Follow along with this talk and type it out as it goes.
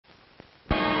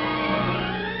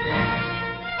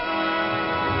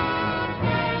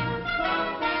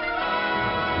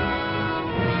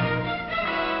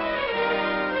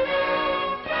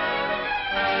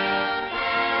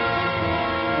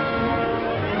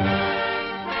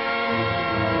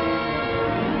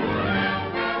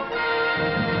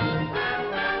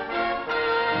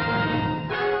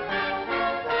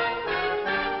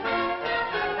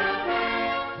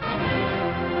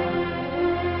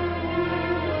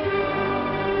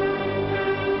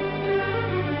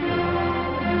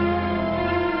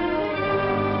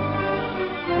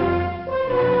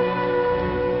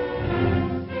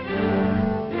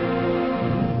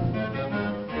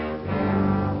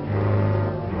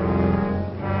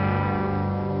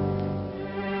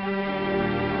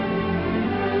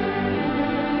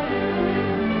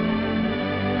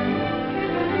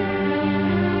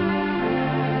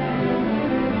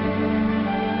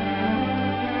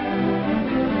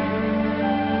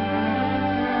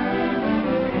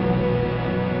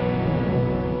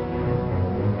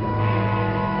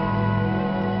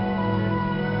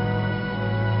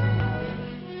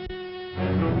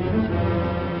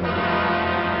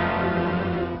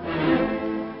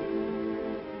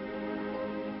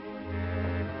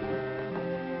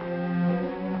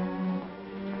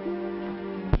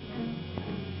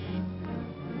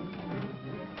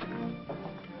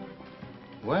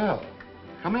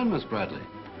in, Miss Bradley.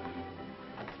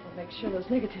 We'll make sure those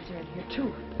negatives are in here,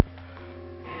 too.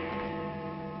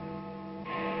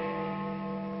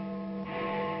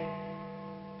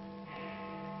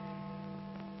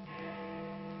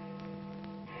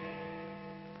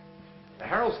 The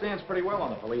Herald stands pretty well on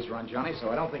the police run, Johnny, so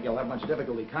I don't think you'll have much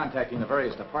difficulty contacting the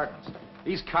various departments.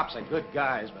 These cops are good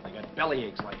guys, but they got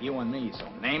bellyaches like you and me, so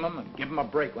name them and give them a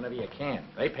break whenever you can.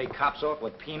 They pay cops off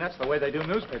with peanuts the way they do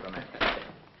newspapermen.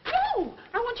 No!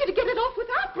 I want you to get it off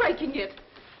without breaking it.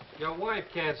 Your wife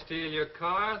can't steal your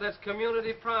car. That's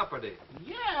community property.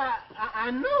 Yeah, I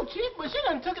know, Chief, but she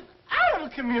done took it out of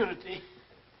the community.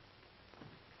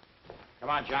 Come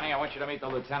on, Johnny, I want you to meet the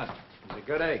lieutenant. He's a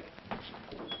good egg.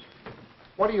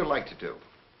 What do you like to do?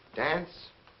 Dance?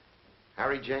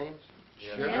 Harry James?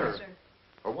 Sure. Yes, sir.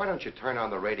 Or why don't you turn on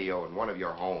the radio in one of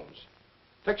your homes?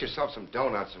 Fix yourself some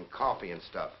donuts and coffee and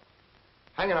stuff.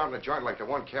 Hanging out in a joint like the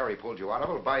one Carrie pulled you out of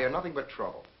will buy you nothing but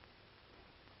trouble.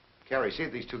 Carrie, see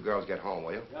if these two girls get home,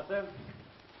 will you? Yes, sir.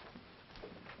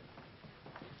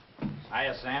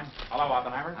 Hiya, Sam. Hello,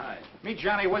 Oppenheimer. Hi. Meet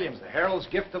Johnny Williams, the Herald's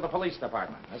gift to the police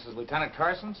department. This is Lieutenant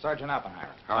Carson, Sergeant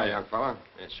Oppenheimer. Hi, young fella.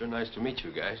 It's sure nice to meet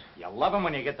you guys. You love him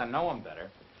when you get to know him better.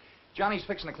 Johnny's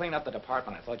fixing to clean up the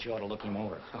department. I thought you ought to look him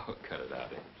over. Oh, cut it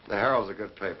out, eh? The Herald's a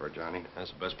good paper, Johnny.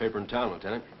 That's the best paper in town,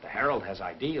 Lieutenant. The Herald has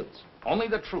ideals. Only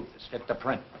the truth is fit to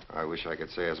print. I wish I could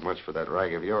say as much for that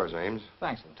rag of yours, Ames.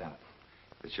 Thanks, Lieutenant.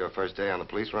 It's your first day on the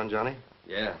police run, Johnny?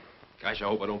 Yeah. Gosh, I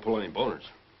hope I don't pull any boners.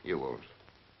 You won't.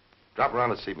 Drop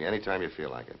around and see me anytime you feel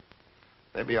like it.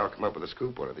 Maybe I'll come up with a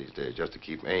scoop one of these days just to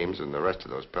keep Ames and the rest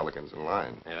of those pelicans in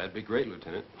line. Yeah, that'd be great,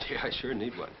 Lieutenant. Yeah, I sure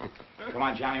need one. Come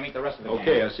on, Johnny, meet the rest of the gang.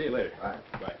 Okay, I'll see you later. All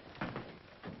right. Bye.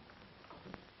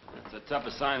 It's a tough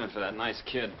assignment for that nice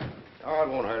kid. Oh, it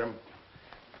won't hurt him.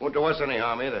 Won't do us any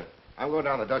harm either. I'm going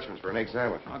down to Dutchman's for an egg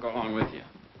sandwich. I'll go along with you.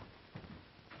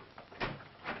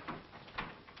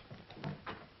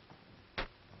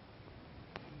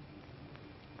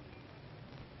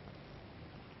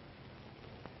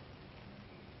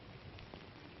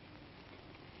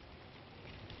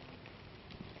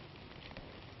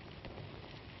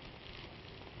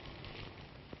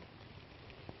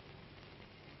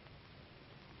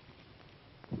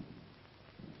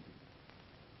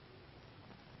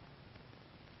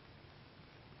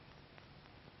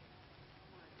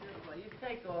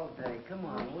 Take all day. Come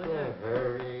on, will you?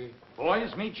 Hurry.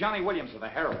 Boys, meet Johnny Williams of the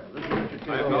Herald.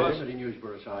 Hi, fellas. City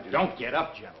Newsboro, Sergeant. Don't get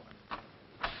up, gentlemen.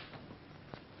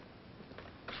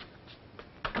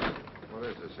 What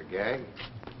is this, a gag?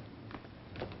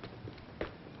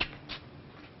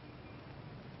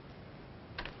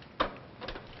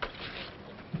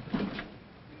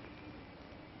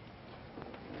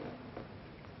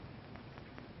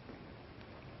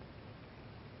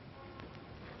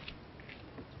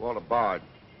 Walter Bard.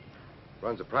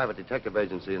 Runs a private detective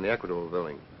agency in the Equitable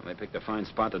building. They picked a fine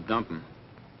spot to dump him.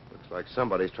 Looks like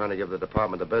somebody's trying to give the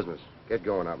department the business. Get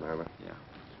going, Oppenheimer. Yeah.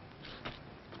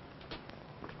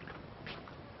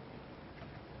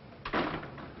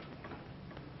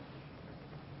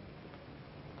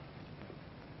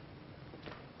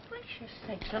 Gracious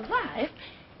sakes alive.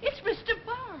 It's Mr.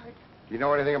 Bard. Do you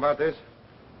know anything about this?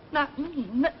 Not me.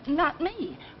 Not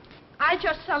me. I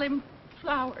just sell him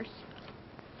flowers.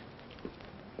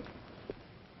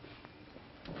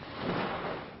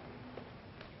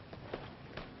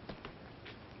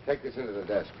 Take this into the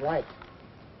desk. Right.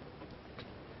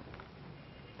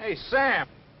 Hey, Sam.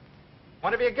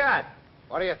 What have you got?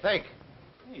 What do you think?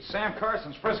 Hey, Sam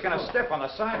Carson's frisking a stiff on the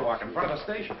sidewalk in front of the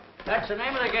station. That's the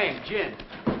name of the game, gin.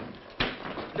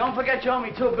 Don't forget you owe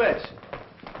me 2 bits.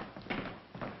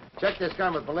 Check this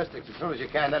gun with ballistics as soon as you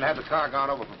can, then have the car gone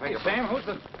over for Hey, fingerprints. Sam, who's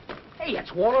the... Hey,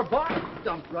 it's Walter Bard.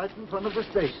 Dumped right in front of the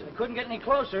station. Couldn't get any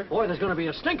closer. Boy, there's going to be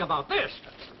a stink about this.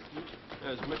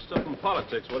 Yeah, it's mixed up in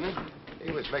politics, wasn't he? He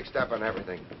was mixed up on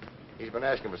everything. He's been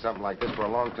asking for something like this for a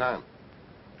long time.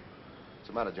 What's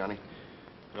the matter, Johnny?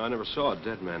 I never saw a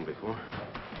dead man before.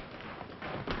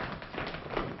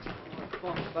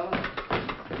 Come on,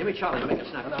 fella. Give me Charlie to make a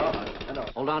snap. No.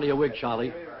 Hold on to your wig,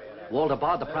 Charlie. Walter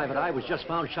Bard, the private eye, was just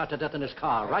found shot to death in his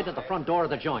car, right at the front door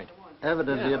of the joint.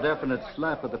 Evidently a definite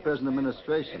slap at the present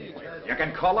administration. You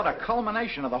can call it a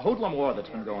culmination of the hoodlum war that's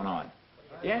been going on.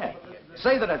 Yeah.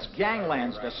 Say that it's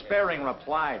gangland's despairing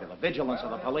reply to the vigilance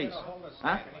of the police.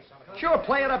 Huh? Sure,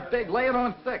 play it up big, lay it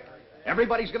on thick.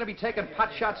 Everybody's going to be taking pot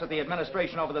shots at the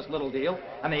administration over this little deal,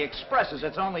 and the Express is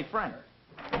its only friend.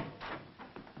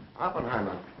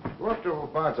 Oppenheimer, go up to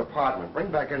Bard's apartment.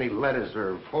 Bring back any letters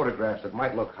or photographs that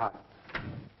might look hot.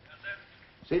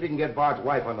 See if you can get Bard's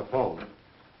wife on the phone.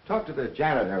 Talk to the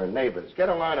janitor and neighbors. Get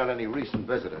a line on any recent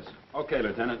visitors. Okay,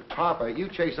 Lieutenant. Harper, you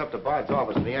chase up to Bard's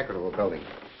office in the Equitable building.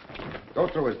 Go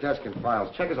through his desk and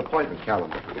files. Check his appointment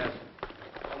calendar. Yes.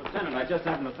 Well, Lieutenant, I just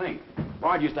happened to think.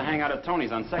 Bard used to hang out at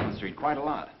Tony's on 2nd Street quite a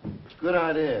lot. Good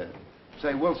idea.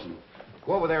 Say, Wilson,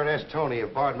 go over there and ask Tony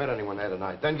if Bard met anyone there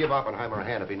tonight. Then give Oppenheimer a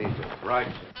hand if he needs to.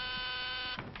 Right.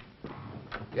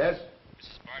 Yes?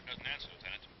 Mrs. Bard doesn't answer,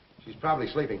 Lieutenant. She's probably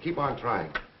sleeping. Keep on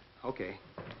trying. Okay.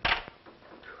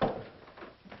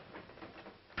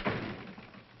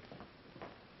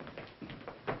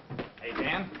 Hey,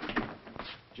 Dan.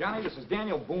 Johnny, this is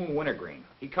Daniel Boone Wintergreen.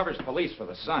 He covers police for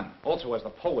the Sun. Also has the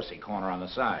Poesy Corner on the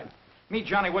side. Meet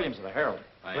Johnny Williams of the Herald.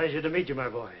 Pleasure to meet you, my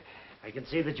boy. I can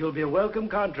see that you'll be a welcome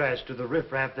contrast to the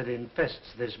riffraff that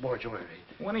infests this mortuary.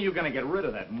 When are you going to get rid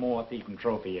of that moth-eaten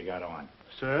trophy you got on?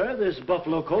 Sir, this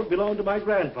buffalo coat belonged to my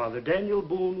grandfather, Daniel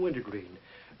Boone Wintergreen,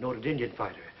 noted Indian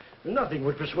fighter. Nothing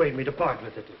would persuade me to part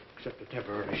with it, except a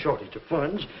temporary shortage of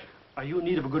funds. Are you in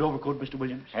need of a good overcoat, Mr.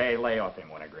 Williams? Hey, lay off him,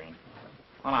 Wintergreen.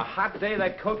 On a hot day,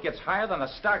 that coat gets higher than the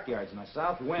stockyards in a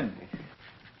south wind.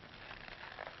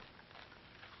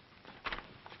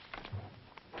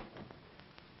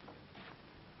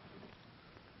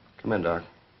 Come in, Doc.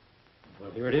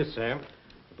 Well, here it is, Sam.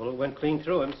 The bullet went clean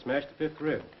through him, smashed the 5th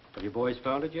rib. Have you boys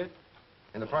found it yet?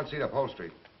 In the front seat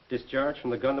upholstery. Discharged from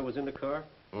the gun that was in the car?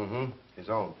 Mm-hmm. His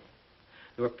own.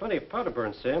 There were plenty of powder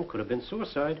burns, Sam. Could have been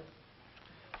suicide.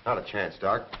 Not a chance,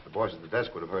 Doc. The boys at the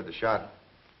desk would have heard the shot.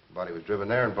 The body was driven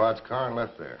there in Bard's car and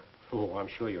left there. Oh, I'm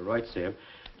sure you're right, Sam. Do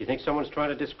you think someone's trying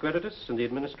to discredit us in the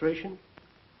administration?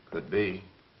 Could be.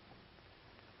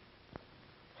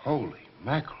 Holy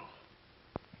mackerel.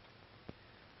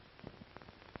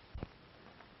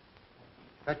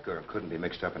 That girl couldn't be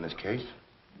mixed up in this case.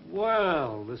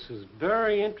 Well, this is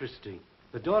very interesting.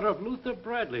 The daughter of Luther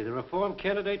Bradley, the reform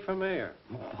candidate for mayor.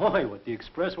 Boy, what the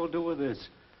Express will do with this.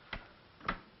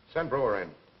 Send Brewer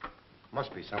in.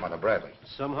 Must be someone of Bradley.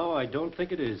 Somehow, I don't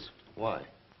think it is. Why?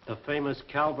 The famous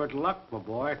Calvert Luck, my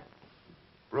boy.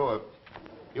 Brewer,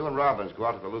 you and Robbins go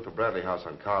out to the Luther Bradley house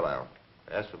on Carlisle.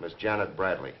 Ask for Miss Janet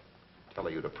Bradley. Tell her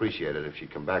you'd appreciate it if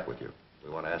she'd come back with you. We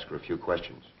want to ask her a few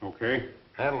questions. Okay.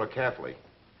 Handle her carefully.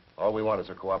 All we want is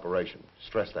her cooperation.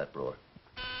 Stress that, Brewer.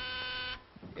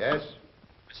 Yes?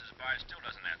 Mrs. Bard still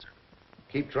doesn't answer.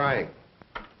 Keep trying.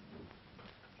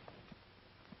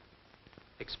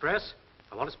 Express?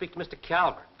 I want to speak to Mr.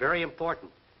 Calvert. Very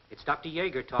important. It's Dr.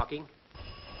 Yeager talking.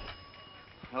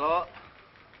 Hello?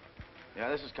 Yeah,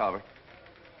 this is Calvert.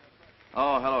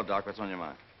 Oh, hello, Doc. What's on your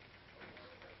mind?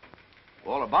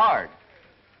 Walter Bard.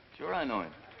 Sure, I know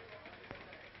him.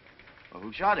 Well,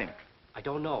 who shot him? I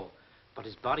don't know, but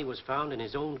his body was found in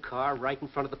his own car right in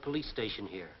front of the police station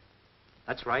here.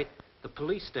 That's right, the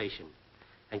police station.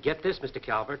 And get this, Mr.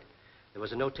 Calvert. There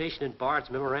was a notation in Bard's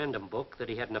memorandum book that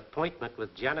he had an appointment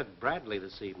with Janet Bradley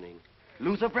this evening.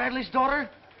 Luther Bradley's daughter?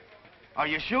 Are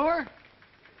you sure?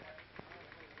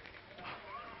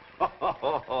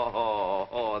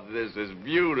 Oh, this is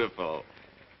beautiful.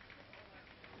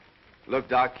 Look,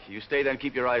 Doc, you stay there and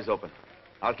keep your eyes open.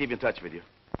 I'll keep in touch with you.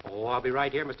 Oh, I'll be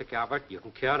right here, Mr. Calvert. You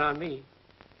can count on me.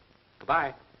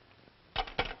 Goodbye.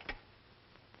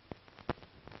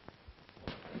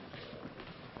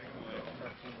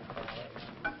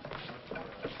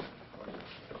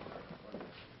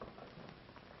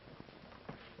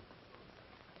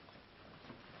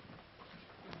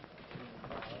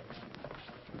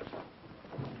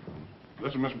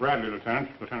 This is Miss Bradley, Lieutenant.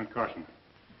 Lieutenant Carson.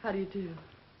 How do you do?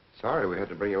 Sorry we had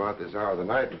to bring you out this hour of the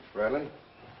night, Miss Bradley.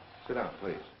 Sit down,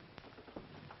 please.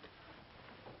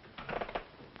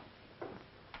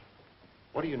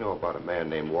 What do you know about a man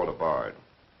named Walter Bard?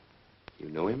 You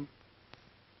knew him?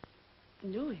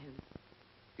 Knew him?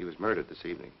 He was murdered this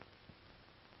evening.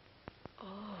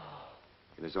 Oh.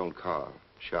 In his own car,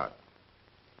 shot.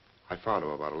 I found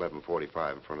him about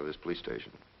 11:45 in front of this police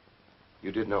station.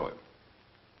 You did know him?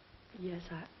 Yes,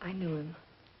 I knew him.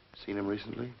 Seen him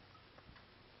recently?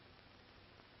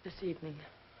 This evening.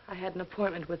 I had an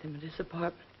appointment with him at his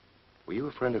apartment. Were you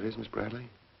a friend of his, Miss Bradley?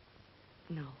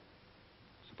 No.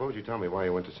 Suppose you tell me why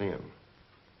you went to see him.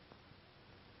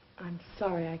 I'm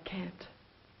sorry I can't.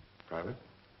 Private?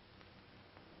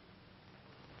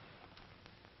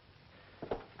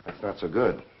 That's not so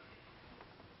good.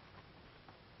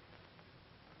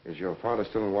 Is your father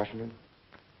still in Washington?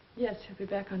 Yes, he'll be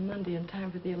back on Monday in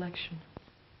time for the election.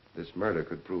 This murder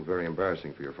could prove very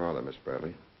embarrassing for your father, Miss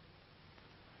Bradley.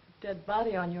 Dead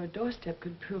body on your doorstep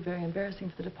could prove very embarrassing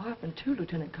for the department, too,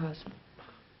 Lieutenant Carson.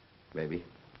 Maybe.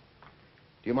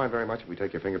 Do you mind very much if we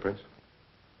take your fingerprints?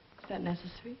 Is that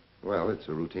necessary? Well, it's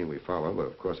a routine we follow, but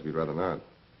of course if you'd rather not.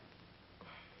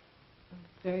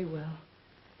 Very well.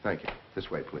 Thank you.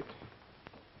 This way, please.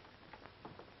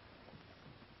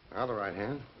 Now, the right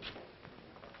hand.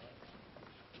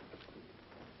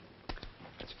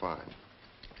 That's fine.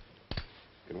 You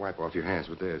can wipe off your hands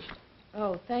with this.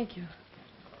 Oh, thank you.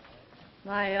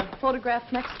 My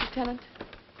photograph next, Lieutenant?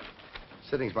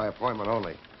 Sittings by appointment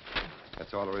only.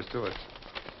 That's all there is to it.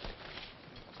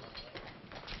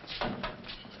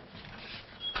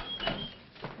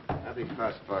 Have these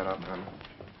classified up, Hunter.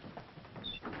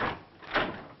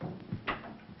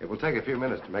 It will take a few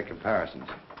minutes to make comparisons.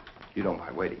 You don't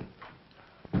mind waiting.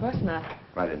 Of course not.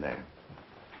 Right in there.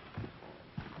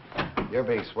 You're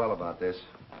being swell about this.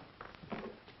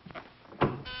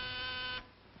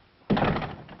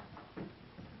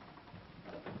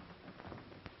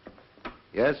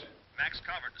 Yes? Max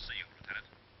Calvert to see you, Lieutenant.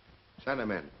 Send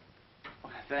him in.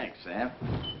 Thanks, Sam.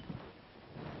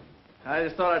 I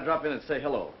just thought I'd drop in and say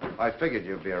hello. I figured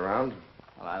you'd be around.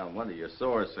 Well, I don't wonder you're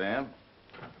sore, Sam.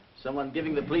 Someone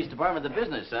giving the police department the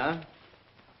business, huh?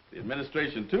 The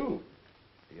administration, too.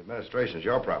 The administration's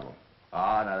your problem.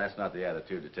 Oh, no, that's not the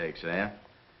attitude to take, Sam.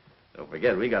 Don't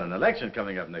forget, we got an election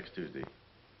coming up next Tuesday.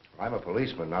 I'm a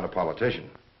policeman, not a politician.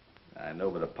 I know,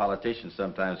 but a politician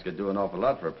sometimes could do an awful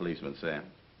lot for a policeman, Sam.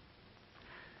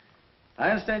 I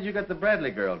understand you got the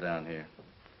Bradley girl down here.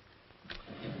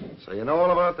 So you know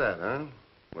all about that, huh?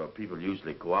 Well, people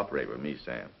usually cooperate with me,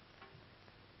 Sam.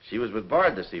 She was with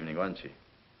Bard this evening, wasn't she?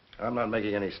 I'm not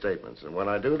making any statements, and when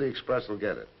I do, the Express will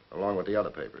get it, along with the other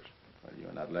papers. Well,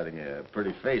 you're not letting a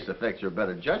pretty face affect your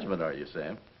better judgment, are you,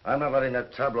 Sam? I'm not letting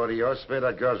that tabloid of yours smear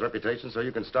that girl's reputation so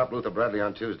you can stop Luther Bradley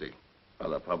on Tuesday.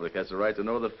 Well, the public has the right to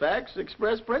know the facts.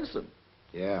 Express prints them.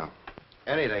 Yeah.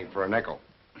 Anything for a nickel.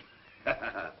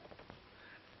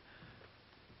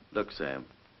 Look, Sam,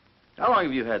 how long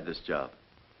have you had this job?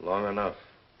 Long enough.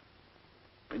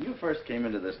 When you first came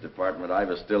into this department, I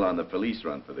was still on the police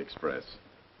run for the Express.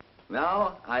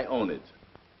 Now, I own it.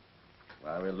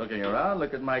 While we're looking around,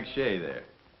 look at Mike Shea there.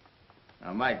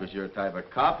 Now, Mike was your type of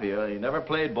cop here. He never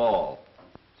played ball.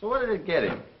 So what did it get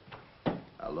him?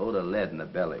 A load of lead in the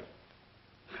belly.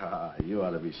 Ah, you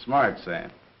ought to be smart,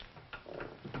 Sam.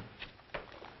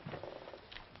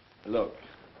 Look,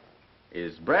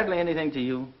 is Bradley anything to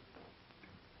you?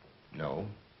 No.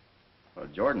 Well,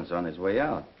 Jordan's on his way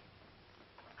out.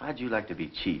 How'd you like to be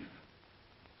chief?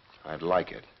 I'd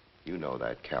like it. You know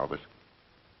that, Calvert.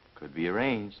 Could be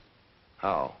arranged.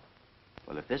 How?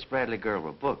 Well, if this Bradley girl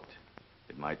were booked,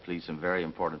 it might please some very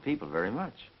important people very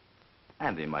much.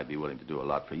 And they might be willing to do a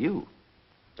lot for you.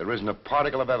 There isn't a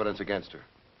particle of evidence against her.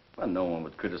 Well, no one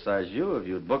would criticize you if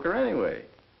you'd book her anyway.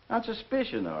 On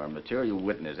suspicion or material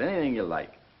witness, anything you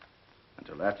like.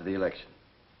 Until after the election.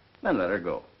 Then let her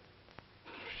go.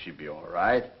 She'd be all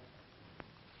right.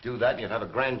 Do that and you'd have a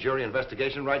grand jury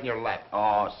investigation right in your lap.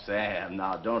 Oh, Sam,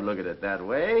 now don't look at it that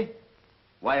way.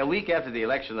 Why, a week after the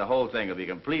election, the whole thing will be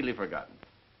completely forgotten.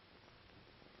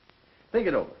 Think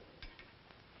it over.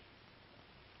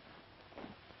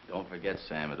 Don't forget,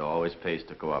 Sam, it always pays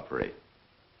to cooperate.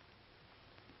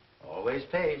 Always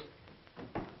pays.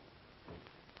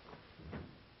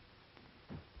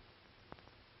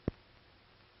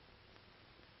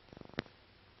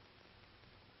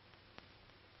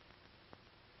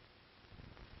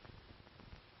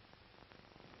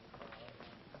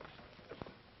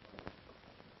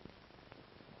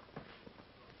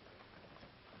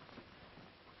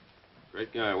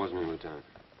 Great guy, wasn't he, Lieutenant?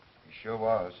 He sure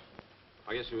was.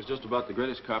 I guess he was just about the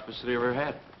greatest cop the city ever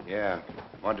had. Yeah.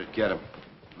 Wanted to get him.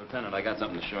 Lieutenant, I got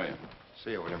something to show you.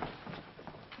 See you, William.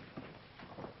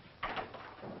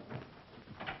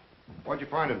 What'd you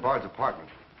find in Bard's apartment?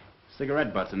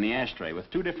 Cigarette butts in the ashtray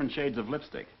with 2 different shades of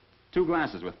lipstick. 2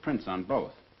 glasses with prints on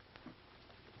both.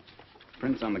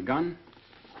 Prints on the gun,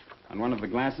 on one of the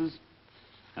glasses,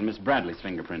 and Miss Bradley's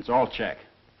fingerprints, all check.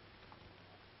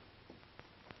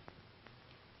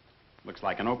 Looks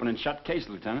like an open and shut case,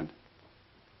 Lieutenant.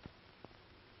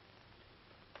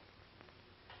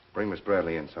 Bring Miss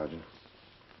Bradley in, Sergeant.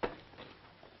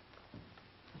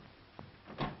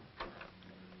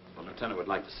 The Lieutenant would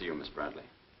like to see you, Miss Bradley.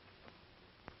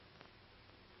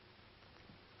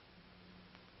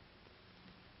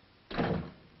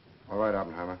 All right,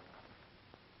 Oppenheimer.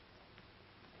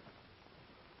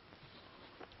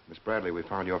 Miss Bradley, we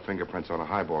found your fingerprints on a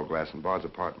highball glass in Bard's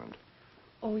apartment.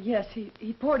 Oh, yes,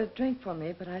 he poured a drink for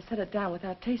me, but I set it down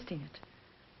without tasting it.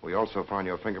 We also found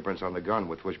your fingerprints on the gun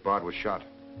with which Bard was shot.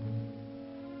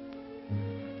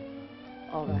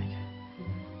 All right.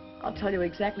 I'll tell you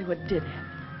exactly what did happen.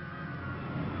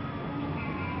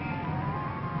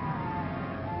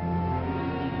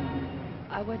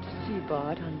 I went to see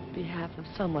Bard on behalf of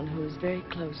someone who is very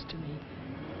close to me.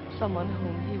 someone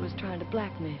whom he was trying to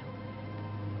blackmail.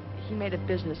 He made a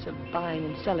business of buying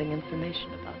and selling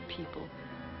information about people,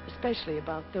 especially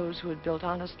about those who had built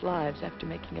honest lives after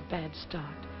making a bad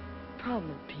start.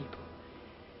 Prominent people.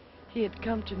 He had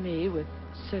come to me with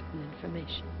certain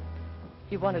information.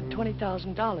 He wanted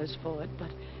 $20,000 for it,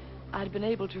 but I'd been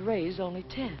able to raise only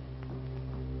 10.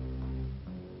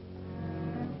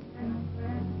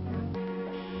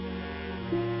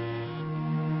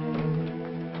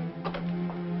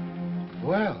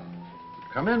 Well,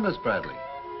 come in, Miss Bradley.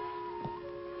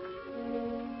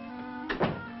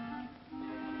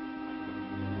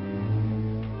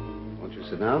 Won't you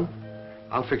sit down?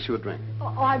 I'll fix you a drink. Oh,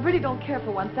 I really don't care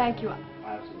for one, thank you. I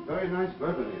have some very nice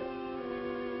bourbon here.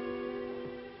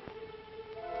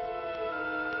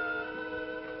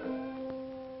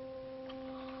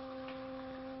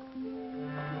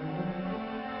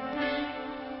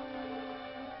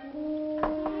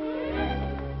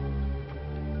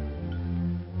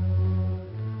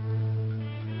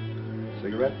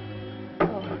 Cigarette?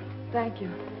 Oh, thank you.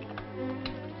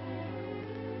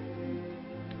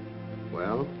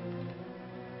 Well,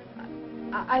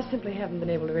 I simply haven't been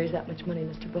able to raise that much money,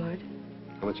 Mr. Bard.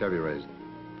 how much have you raised?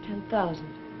 10,000.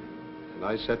 And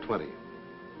I said 20.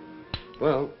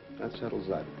 Well, that settles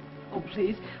that. Oh,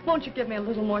 please, won't you give me a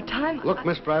little more time? Look,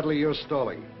 Miss Bradley, you're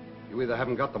stalling. You either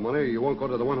haven't got the money or you won't go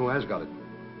to the one who has got it.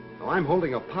 Now, I'm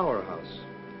holding a powerhouse.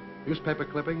 Newspaper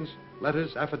clippings,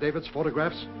 letters, affidavits,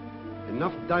 photographs.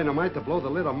 Enough dynamite to blow the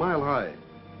lid a mile high.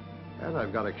 And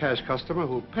I've got a cash customer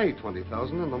who'll pay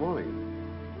 $20,000 in the morning.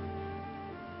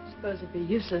 I suppose it'd be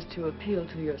useless to appeal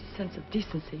to your sense of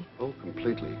decency. Oh,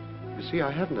 completely. You see,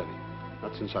 I haven't any.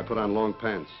 Not since I put on long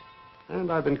pants.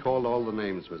 And I've been called all the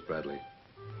names, Miss Bradley.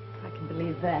 I can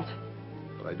believe that.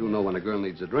 But I do know when a girl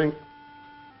needs a drink.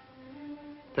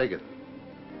 Take it.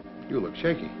 You look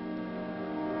shaky.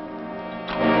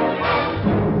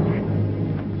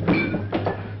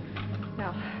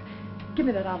 Now, give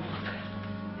me that envelope.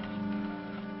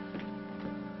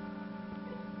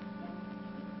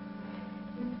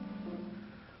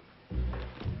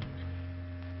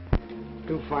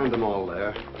 You'll find them all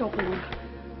there. Don't move.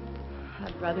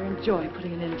 I'd rather enjoy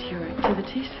putting an end to your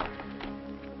activities.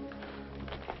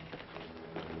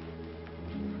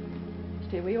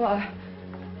 Stay where you are.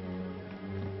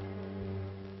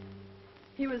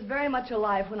 He was very much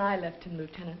alive when I left him,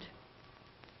 Lieutenant.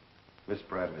 Miss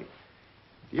Bradley,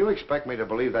 do you expect me to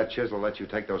believe that chisel let you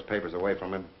take those papers away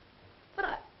from him?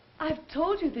 But I've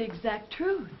told you the exact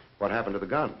truth. What happened to the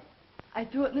gun? I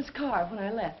threw it in his car when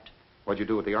I left. What'd you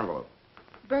do with the envelope?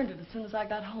 Burned it as soon as I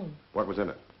got home. What was in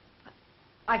it?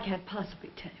 I can't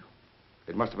possibly tell you.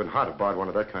 It must have been hot if Bard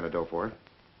wanted that kind of dough for it.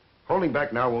 Holding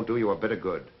back now won't do you a bit of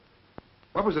good.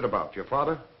 What was it about? Your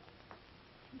father?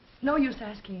 It's no use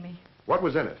asking me. What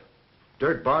was in it?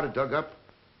 Dirt Bard had dug up?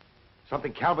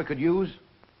 Something Calvert could use?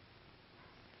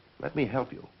 Let me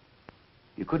help you.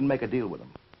 You couldn't make a deal with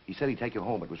him. He said he'd take you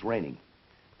home. It was raining.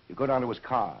 You go down to his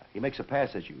car. He makes a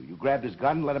pass at you. You grabbed his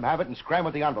gun, let him have it, and scram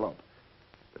with the envelope.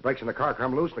 The brakes in the car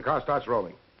come loose, and the car starts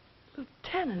rolling.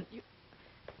 Lieutenant,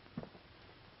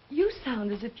 you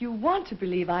sound as if you want to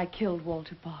believe I killed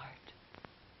Walter Bard.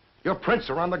 Your prints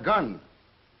are on the gun.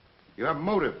 You have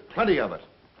motive, plenty of it.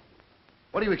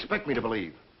 What do you expect me to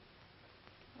believe?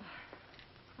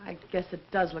 I guess it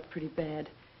does look pretty bad.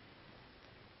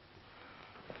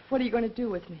 What are you going to do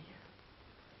with me?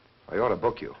 I ought to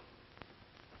book you.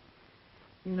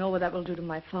 You know what that will do to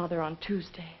my father on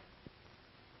Tuesday.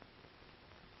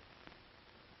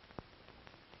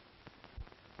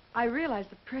 I realize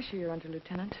the pressure you're under,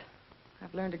 Lieutenant.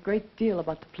 I've learned a great deal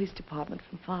about the police department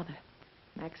from Father.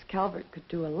 Max Calvert could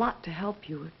do a lot to help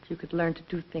you if you could learn to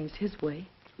do things his way.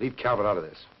 Leave Calvert out of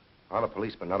this. I'm a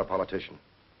policeman, not a politician.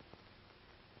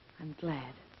 I'm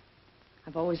glad.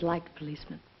 I've always liked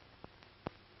policemen.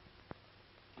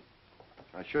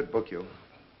 I should book you.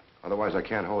 Otherwise, I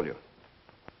can't hold you.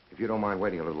 If you don't mind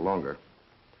waiting a little longer,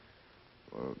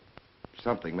 well,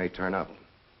 something may turn up.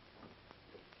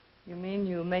 You mean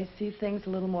you may see things a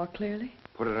little more clearly?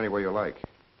 Put it anywhere you like.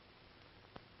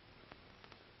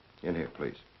 In here,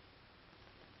 please.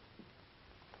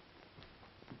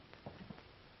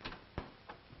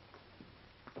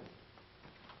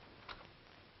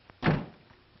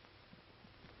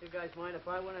 You guys mind if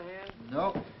I went ahead?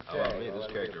 No. Oh, well, me,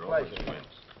 this character always wins.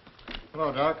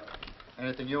 Hello, Doc.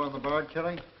 Anything new on the Bard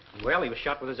killing? Well, he was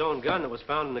shot with his own gun that was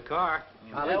found in the car.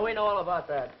 Yeah, we know all about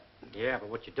that. Yeah, but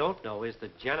what you don't know is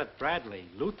that Janet Bradley,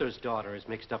 Luther's daughter, is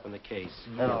mixed up in the case.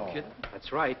 No. Kidding?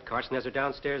 That's right. Carson has her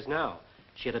downstairs now.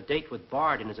 She had a date with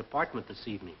Bard in his apartment this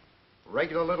evening.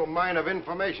 Regular little mine of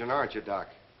information, aren't you, Doc?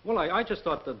 Well, I just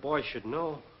thought the boys should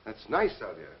know. That's nice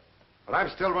of you. But I'm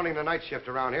still running the night shift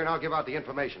around here, and I'll give out the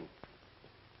information.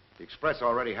 The Express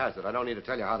already has it. I don't need to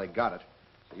tell you how they got it.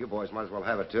 So you boys might as well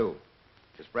have it, too.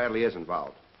 Miss Bradley is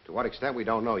involved. To what extent, we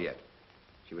don't know yet.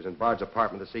 She was in Bard's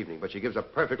apartment this evening, but she gives a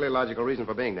perfectly logical reason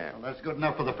for being there. Well, that's good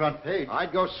enough for the front page.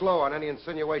 I'd go slow on any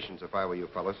insinuations if I were you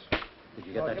fellas. Did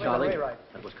you get that, Charlie?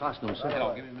 That was costume, sir.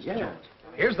 Hello, give me Mr. Jones.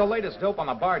 Here's the latest dope on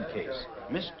the Bard case.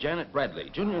 Miss Janet Bradley,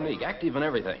 Junior League, active and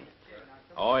everything.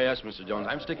 Oh, yes, Mr. Jones.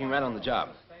 I'm sticking right on the job.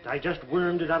 I just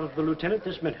wormed it out of the lieutenant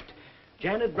this minute.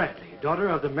 Janet Bradley, daughter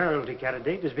of the mayoralty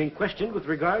candidate, is being questioned with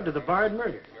regard to the Bard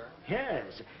murder.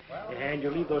 Yes. And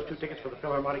you'll leave those 2 tickets for the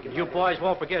Philharmonic. You boys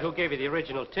won't forget who gave you the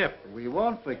original tip. We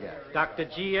won't forget. Dr.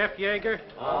 G.F. Yeager?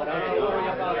 Oh, don't worry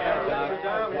about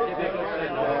that,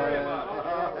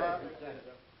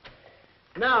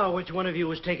 Now, which one of you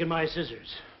was taking my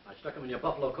scissors? I stuck them in your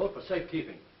buffalo coat for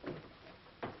safekeeping.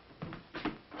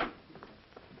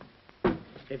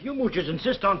 If you moochers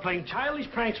insist on playing childish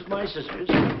pranks with my scissors,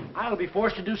 I'll be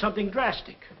forced to do something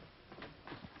drastic.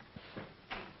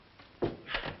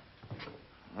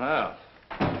 Well,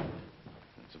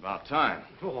 it's about time.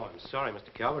 Oh, I'm sorry,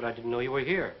 Mr. Calvert. I didn't know you were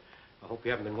here. I hope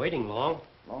you haven't been waiting long.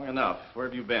 Long enough. Where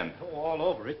have you been? Oh, all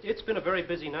over. It's been a very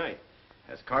busy night.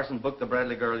 Has Carson booked the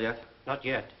Bradley girl yet? Not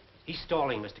yet. He's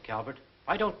stalling, Mr. Calvert.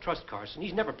 I don't trust Carson.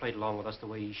 He's never played along with us the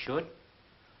way he should.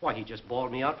 Why, he just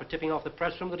bawled me out for tipping off the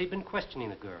press room that he'd been questioning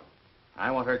the girl. I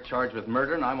want her charged with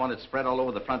murder, and I want it spread all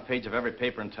over the front page of every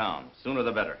paper in town. Sooner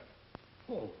the better.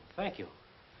 Oh, thank you.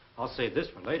 I'll save this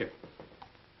for later.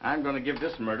 I'm going to give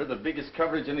this murder the biggest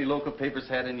coverage any local paper's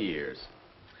had in years.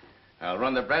 I'll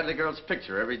run the Bradley girl's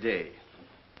picture every day.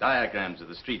 Diagrams of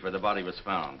the street where the body was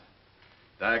found.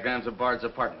 Diagrams of Bard's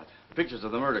apartment. Pictures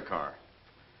of the murder car.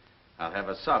 I'll have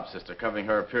a sob sister covering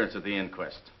her appearance at the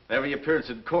inquest. Every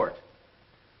appearance in court.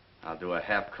 I'll do a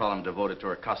half column devoted to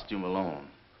her costume alone.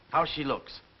 How she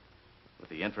looks. With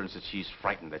the inference that she's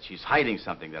frightened, that she's hiding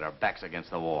something, that her back's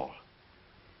against the wall.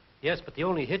 Yes, but the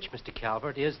only hitch, Mr.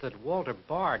 Calvert, is that Walter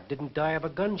Bard didn't die of a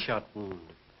gunshot wound.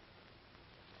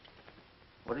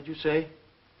 What did you say?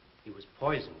 He was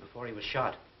poisoned before he was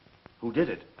shot. Who did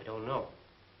it? I don't know.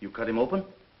 You cut him open?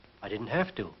 I didn't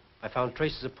have to. I found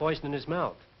traces of poison in his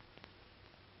mouth.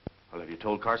 Well, have you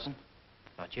told Carson?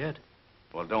 Not yet.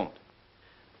 Well, don't.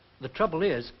 The trouble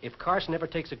is, if Carson ever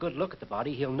takes a good look at the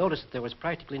body, he'll notice that there was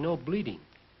practically no bleeding.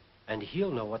 And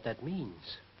he'll know what that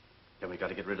means. Then we got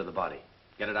to get rid of the body.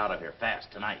 Get it out of here,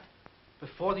 fast, tonight.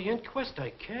 Before the inquest,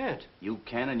 I can't. You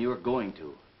can, and you're going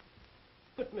to.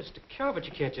 But, Mr. Calvert,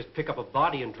 you can't just pick up a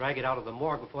body and drag it out of the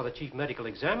morgue before the chief medical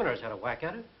examiner's had a whack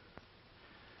at it.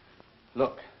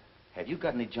 Look, have you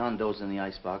got any John Does in the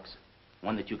icebox?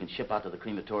 One that you can ship out to the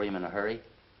crematorium in a hurry?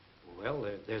 Well,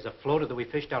 there's a floater that we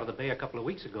fished out of the bay a couple of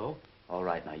weeks ago. All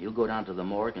right, now, you go down to the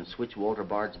morgue and switch Walter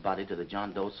Bard's body to the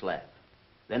John Doe slab.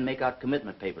 Then make out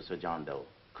commitment papers for John Doe.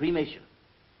 Cremation.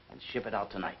 And ship it out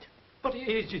tonight. But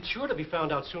it's sure to be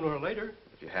found out sooner or later.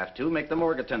 If you have to, make the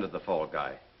morgue attend to the fall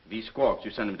guy. If he squawks,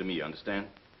 you send him to me, you understand?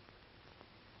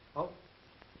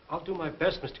 I'll do my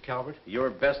best, Mr. Calvert. Your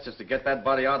best is to get that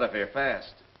body out of here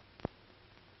fast.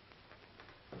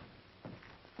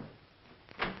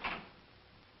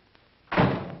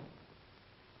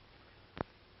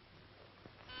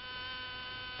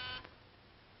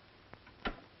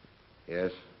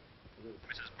 Yes?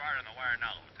 Mrs. Bard on the wire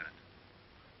now, Lieutenant.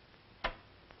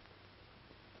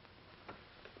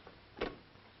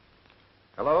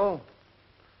 Hello?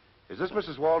 Is this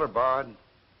Mrs. Walter Bard?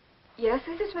 Yes,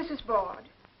 this is Mrs. Bard.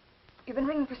 You've been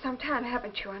ringing for some time,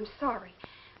 haven't you? I'm sorry.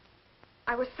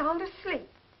 I was sound asleep.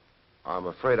 I'm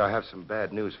afraid I have some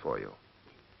bad news for you.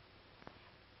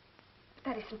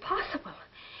 That isn't possible.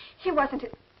 He wasn't...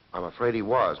 I'm afraid he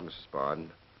was, Mrs. Bard.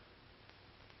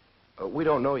 We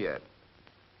don't know yet.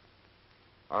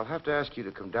 I'll have to ask you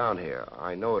to come down here.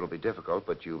 I know it'll be difficult,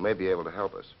 but you may be able to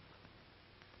help us.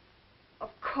 Of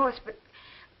course,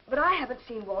 but I haven't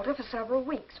seen Walter for several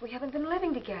weeks. We haven't been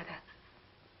living together.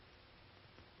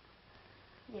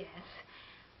 Yes.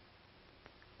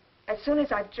 As soon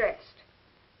as I've dressed.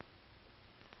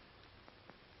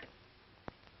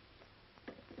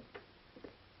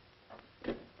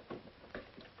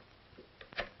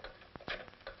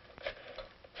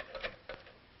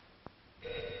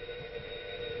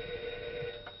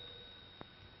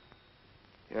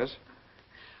 Yes?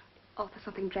 Arthur,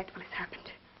 something dreadful has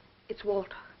happened. It's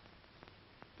Walter.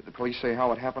 Did the police say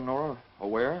how it happened, Nora?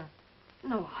 Or where?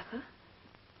 No, Arthur.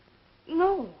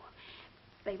 No.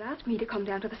 They've asked me to come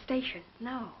down to the station.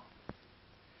 No.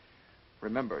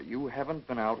 Remember, you haven't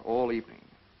been out all evening.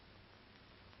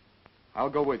 I'll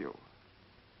go with you.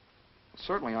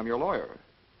 Certainly, I'm your lawyer.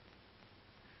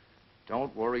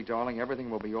 Don't worry, darling. Everything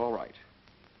will be all right.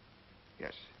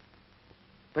 Yes.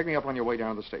 Pick me up on your way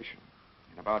down to the station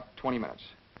in about 20 minutes.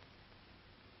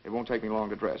 It won't take me long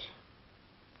to dress.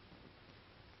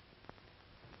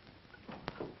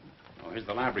 Oh, here's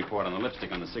the lab report on the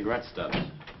lipstick on the cigarette stubs.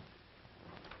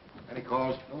 Any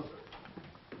calls? No,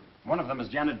 sir. One of them is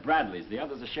Janet Bradley's. The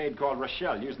other's a shade called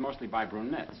Rochelle, used mostly by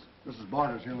brunettes. Mrs.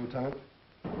 Barter's here, Lieutenant.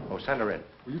 Oh, send her in.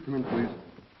 Will you come in, please?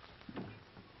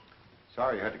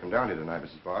 Sorry you had to come down here tonight,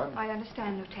 Mrs. Bard. I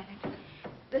understand, Lieutenant.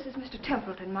 This is Mr.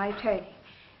 Templeton, my attorney.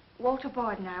 Walter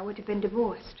Bard and I would have been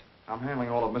divorced, I'm handling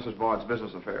all of Mrs. Bard's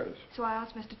business affairs. so I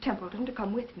asked Mr. Templeton to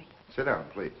come with me. Sit down,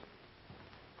 please.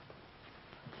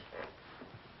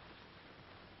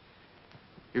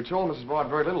 You told Mrs. Bard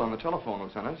very little on the telephone,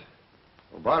 Lieutenant.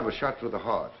 Well, Bard was shot through the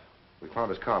heart. We found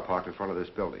his car parked in front of this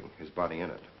building, his body in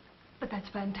it. But that's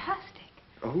fantastic.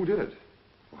 Who did it?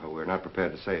 Well, we're not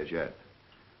prepared to say it yet.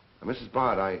 Mrs.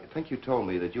 Bard, I think you told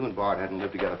me that you and Bard hadn't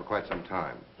lived together for quite some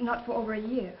time. Not for over a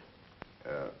year.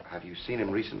 Have you seen him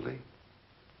recently?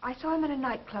 I saw him at a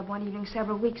nightclub one evening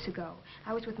several weeks ago.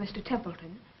 I was with Mr.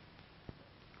 Templeton.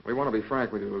 We want to be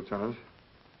frank with you, Lieutenant.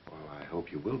 Well, I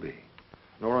hope you will be.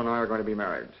 Nora and I are going to be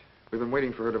married. We've been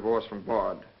waiting for her divorce from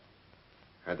Bard.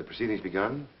 Had the proceedings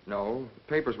begun? No.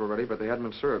 The papers were ready, but they hadn't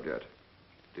been served yet.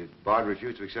 Did Bard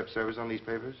refuse to accept service on these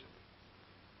papers?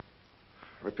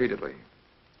 Repeatedly.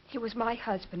 He was my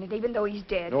husband, and even though he's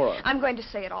dead... Nora. I'm going to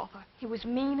say it, Arthur. He was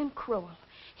mean and cruel.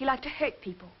 He liked to hurt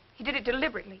people. He did it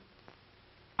deliberately.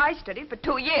 I studied for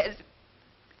 2 years.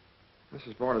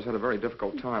 Mrs. Bard has had a very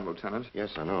difficult time, Lieutenant.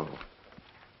 Yes, I know.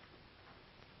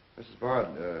 Mrs.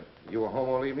 Bard, you were home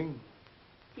all evening?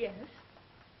 Yes.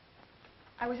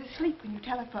 I was asleep when you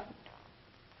telephoned.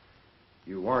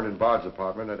 You weren't in Bard's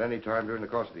apartment at any time during the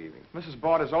course of the evening? Mrs.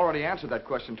 Bard has already answered that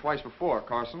question twice before,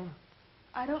 Carson.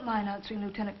 I don't mind answering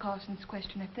Lieutenant Carson's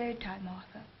question a third time,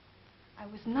 Arthur. I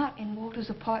was not in Walter's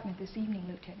apartment this evening,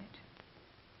 Lieutenant.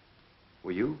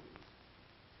 Were you?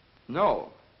 No.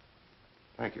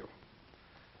 Thank you.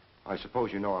 I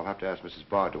suppose you know I'll have to ask Mrs.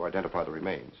 Bard to identify the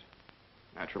remains.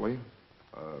 Naturally.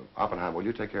 Oppenheim, will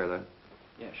you take care of that?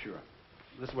 Yeah, sure.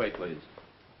 This way, please.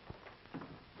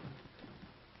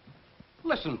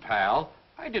 Listen, pal,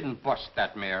 I didn't bust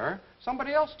that mirror.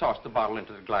 Somebody else tossed the bottle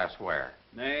into the glassware.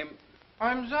 Name?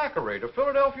 I'm Zachary, the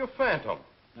Philadelphia Phantom.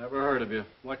 Never heard of you.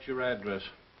 What's your address?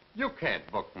 You can't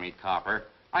book me, Copper.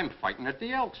 I'm fighting at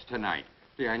the Elks tonight.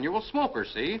 The annual smoker,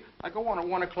 see? I go on at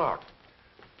 1 o'clock.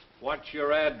 What's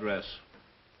your address?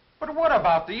 But what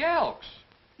about the Elks?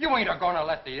 You ain't a-gonna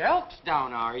let the Elks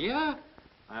down, are you?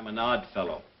 I'm an odd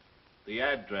fellow. The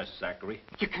address, Zachary.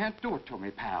 You can't do it to me,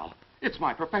 pal. It's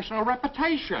my professional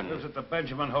reputation. Lives at the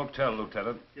Benjamin Hotel,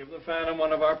 Lieutenant. Give the Phantom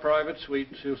one of our private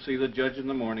suites. He'll see the judge in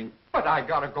the morning. But I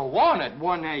gotta go on at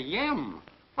 1 a.m.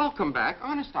 I'll come back.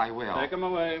 Honest, I will. Take him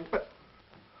away. But...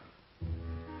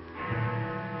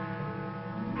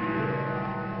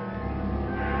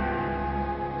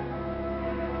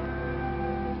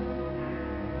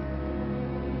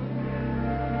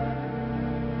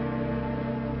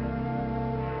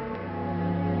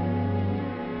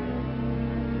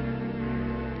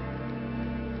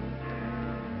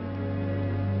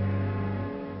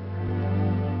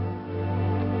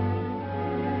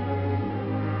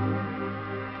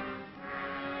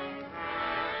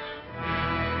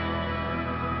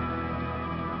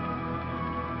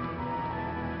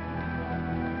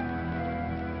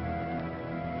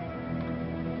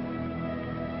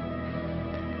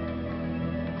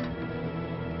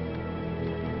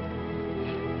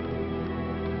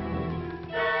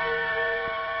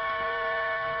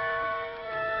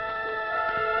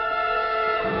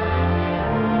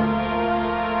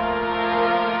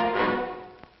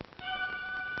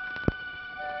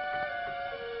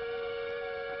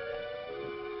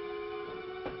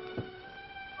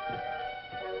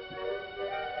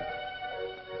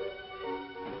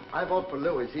 I vote for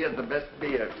Louis. He has the best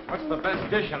beer. What's the best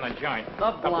dish in the joint?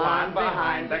 The blonde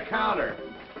behind the counter.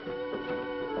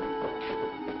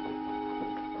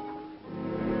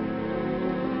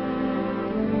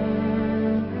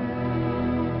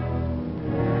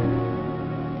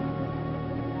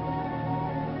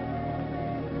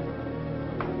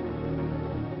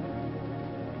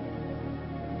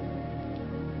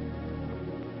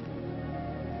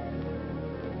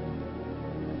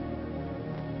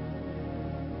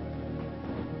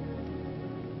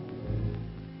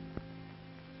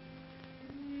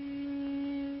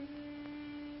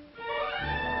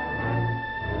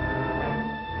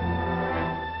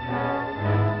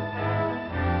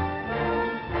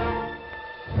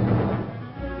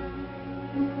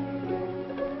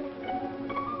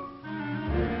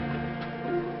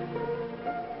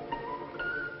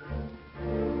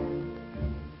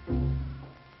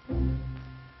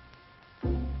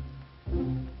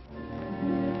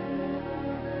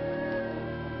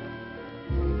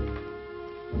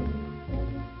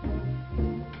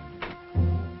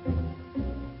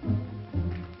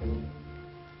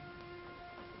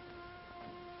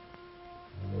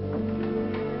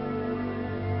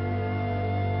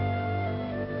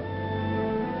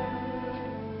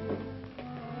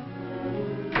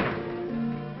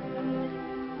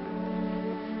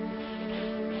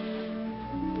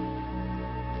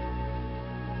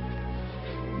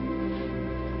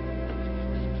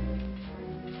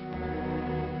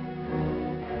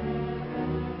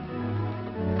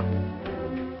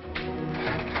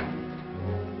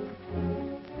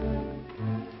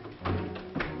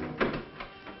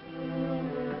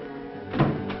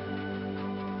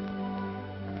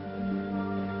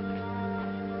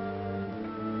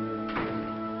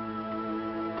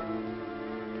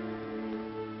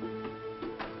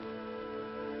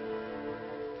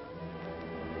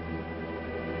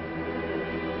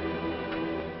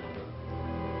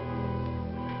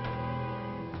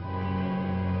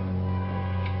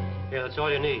 Here, that's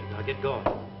all you need. Now get going.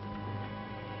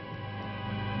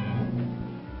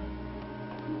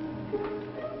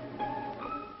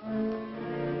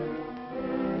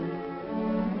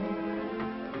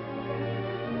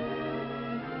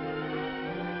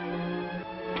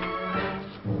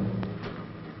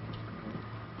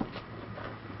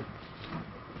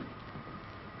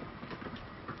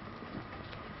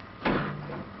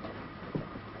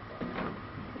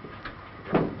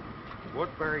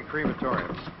 Woodbury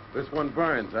Crematorium. This one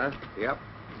burns, huh? Yep.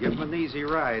 Give him an easy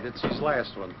ride. It's his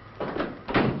last one.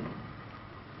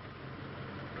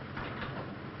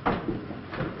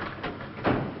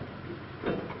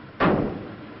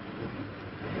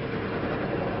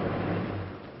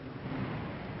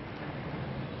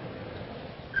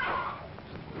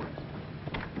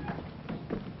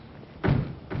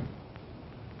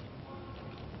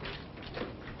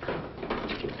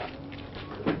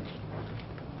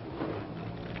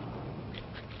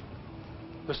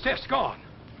 The stiff's gone.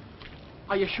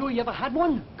 Are you sure you ever had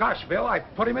one? Gosh, Bill, I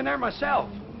put him in there myself.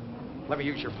 Let me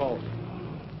use your phone.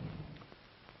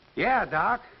 Yeah,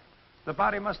 Doc. The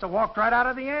body must have walked right out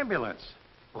of the ambulance.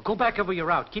 Well, go back over your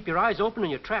route. Keep your eyes open and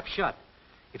your trap shut.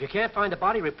 If you can't find the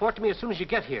body, report to me as soon as you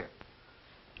get here.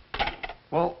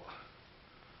 Well...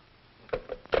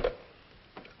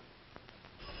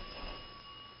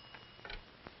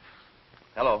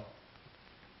 Hello.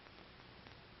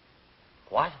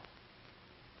 What?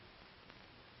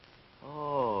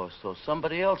 Oh, so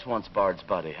somebody else wants Bard's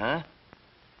body, huh?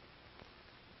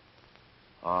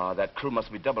 Ah, that crew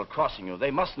must be double-crossing you. They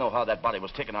must know how that body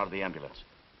was taken out of the ambulance.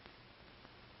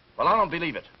 Well, I don't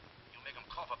believe it. You make them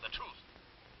cough up the truth.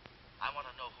 I want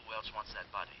to know who else wants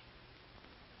that body.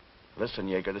 Listen,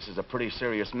 Yeager, this is a pretty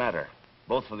serious matter.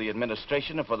 Both for the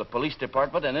administration and for the police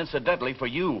department, and incidentally for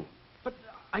you. But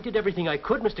I did everything I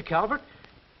could, Mr. Calvert.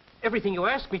 Everything you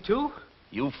asked me to.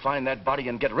 You find that body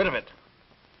and get rid of it.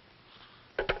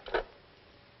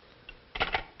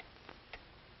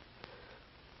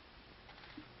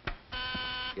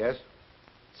 Yes?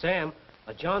 Sam,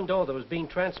 a John Doe that was being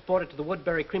transported to the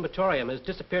Woodbury Crematorium has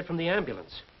disappeared from the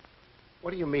ambulance.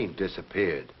 What do you mean,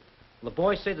 disappeared? The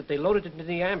boys say that they loaded it into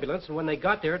the ambulance, and when they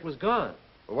got there, it was gone.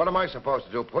 Well, what am I supposed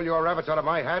to do? Pull your rabbits out of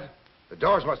my hat? The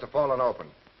doors must have fallen open.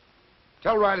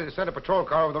 Tell Riley to send a patrol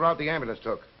car over the route the ambulance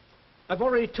took. I've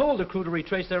already told the crew to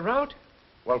retrace their route.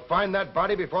 Well, find that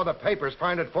body before the papers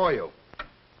find it for you.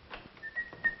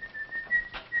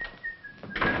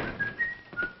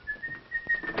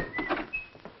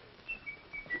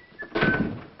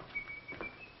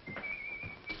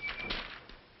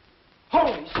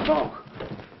 Holy smoke!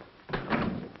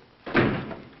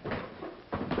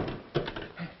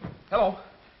 Hello.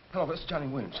 Hello, this is Johnny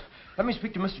Williams. Let me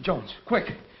speak to Mr. Jones.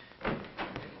 Quick.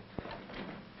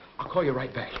 I'll call you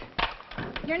right back.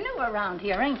 You're new around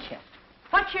here, ain't you?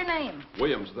 What's your name?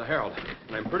 Williams, the Herald.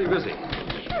 And I'm pretty busy.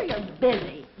 Sure you're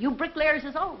busy. You bricklayers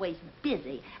is always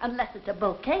busy. Unless it's a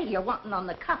bouquet you're wanting on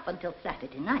the cuff until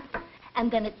Saturday night.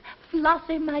 And then it's,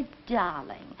 Flossie, my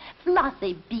darling.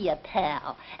 Flossie, be a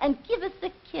pal. And give us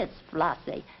a kiss,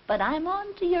 Flossie. But I'm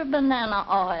on to your banana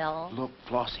oil. Look,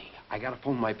 Flossie, I gotta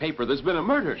phone my paper. There's been a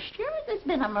murder. Sure there's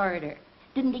been a murder.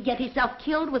 Didn't he get himself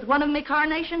killed with one of me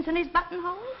carnations in his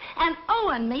buttonhole? And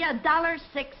owing me $1.06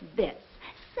 bits.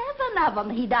 7 of them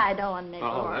he died owing me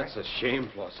Oh, for. that's a shame,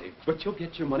 Flossie. But you'll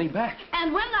get your money back.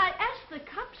 And when I ask the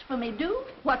cops for me due,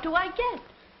 what do I get?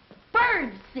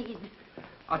 Bird seed.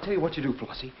 I'll tell you what you do,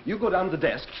 Flossie. You go down to the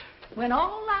desk. When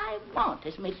all I want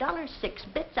is me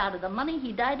 $1.06 bits out of the money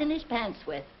he died in his pants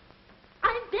with.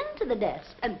 I've been to the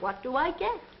desk, and what do I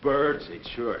get? Birdseed,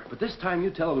 sure. But this time you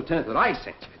tell the lieutenant that I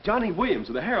sent you. Johnny Williams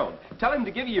of the Herald. Tell him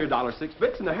to give you your $1.06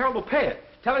 bits, and the Herald will pay it.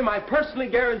 Tell him I personally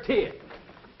guarantee it.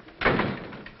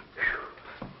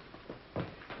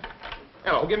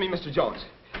 Hello, give me Mr. Jones.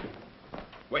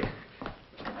 Wait.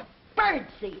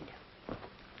 Birdseed.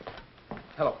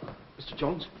 Hello, Mr.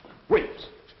 Jones. Williams.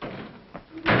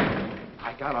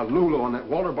 I got a Lulu on that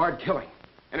Walter Bard killing.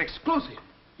 An exclusive.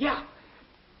 Yeah.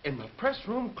 In the press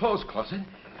room clothes closet.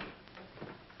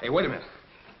 Hey, wait a minute.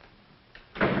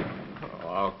 Oh,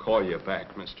 I'll call you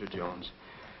back, Mr. Jones.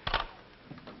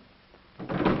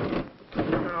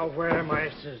 Now, where are my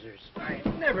scissors? I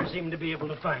never seem to be able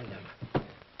to find them.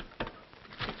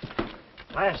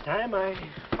 Last time, I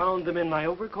found them in my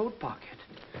overcoat pocket.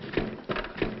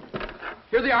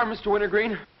 Here they are, Mr.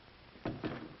 Wintergreen.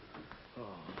 Oh,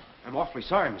 I'm awfully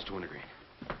sorry, Mr. Wintergreen.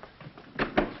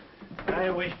 I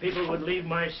wish people would leave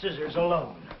my scissors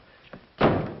alone.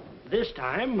 This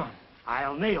time,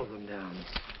 I'll nail them down.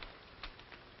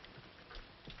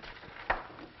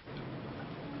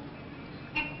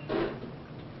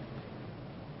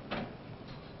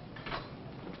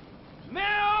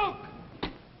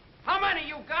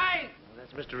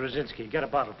 Mr. Rosinski. Get a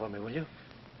bottle for me, will you?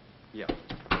 Yeah.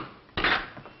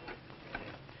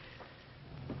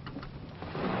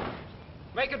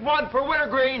 Make it one for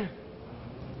Wintergreen.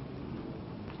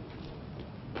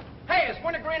 Hey, is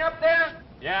Wintergreen up there?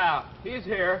 Yeah, he's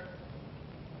here.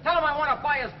 Tell him I want to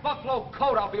buy his buffalo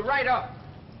coat. I'll be right up.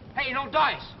 Hey, no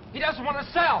dice. He doesn't want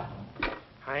to sell.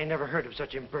 I never heard of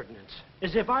such impertinence.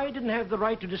 As if I didn't have the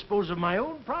right to dispose of my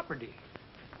own property.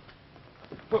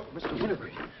 But, Mr.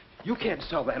 Wintergreen, you can't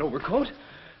sell that overcoat.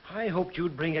 I hoped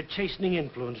you'd bring a chastening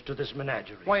influence to this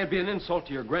menagerie. Why, it'd be an insult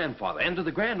to your grandfather and to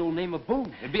the grand old name of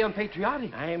Boone. It'd be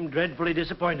unpatriotic. I'm dreadfully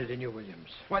disappointed in you, Williams.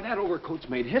 Why, that overcoat's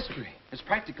made history. It's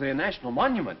practically a national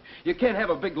monument. You can't have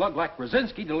a big lug like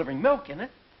Brzezinski delivering milk in it.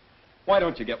 Why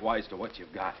don't you get wise to what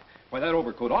you've got? Why, that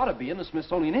overcoat ought to be in the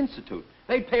Smithsonian Institute.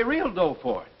 They'd pay real dough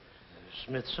for it.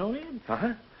 Smithsonian?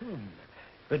 Uh-huh.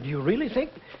 But do you really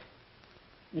think...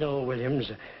 No, Williams.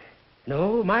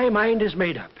 No, my mind is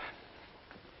made up.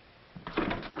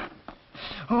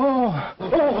 Oh!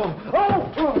 Oh!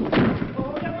 Oh! Oh!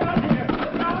 Get out here!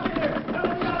 Get out here! Get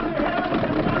out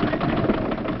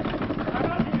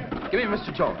here! Give me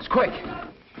Mr. Jones, quick.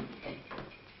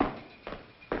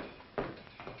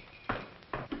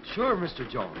 Sure, Mr.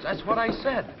 Jones. That's what I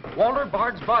said. Walter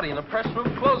Bard's body in a press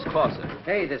room clothes closet.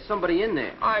 Hey, there's somebody in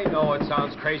there. I know it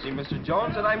sounds crazy, Mr.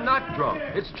 Jones, and I'm not drunk.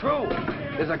 It's true.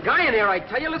 There's a guy in there, I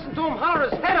tell you. Listen to him holler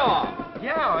his head off.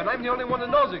 Yeah, and I'm the only one that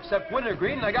knows except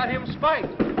Wintergreen, and I got him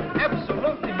spiked.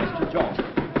 Absolutely, Mr. Jones.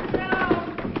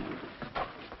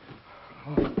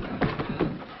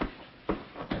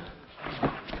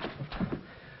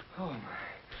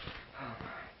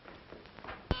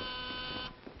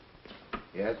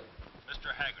 Yes? Mr.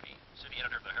 Haggerty, city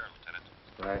editor of the Herald, Lieutenant.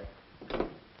 Right.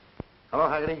 Hello,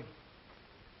 Haggerty.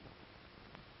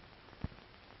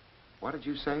 What did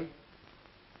you say?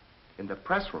 In the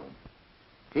press room?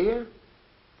 Here?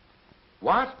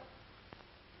 What?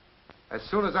 As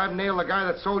soon as I've nailed the guy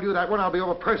that sold you that one, I'll be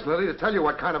over personally to tell you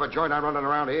what kind of a joint I'm running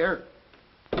around here.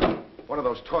 One of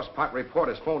those tosspot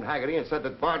reporters phoned Haggerty and said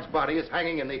that Bard's body is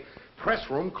hanging in the press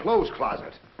room clothes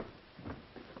closet.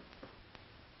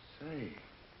 Say,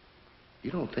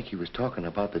 you don't think he was talking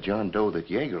about the John Doe that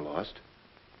Yeager lost?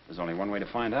 There's only one way to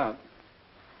find out.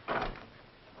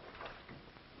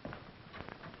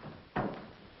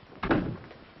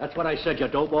 That's what I said, you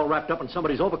dope, all wrapped up in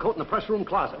somebody's overcoat in the press room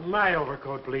closet. My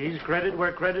overcoat, please. Credit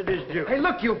where credit is due. Hey,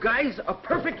 look, you guys, a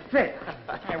perfect fit.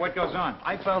 Hey, what goes on?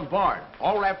 I found Bard,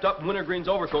 all wrapped up in Wintergreen's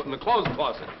overcoat in the clothes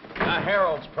closet. The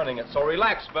Herald's printing it, so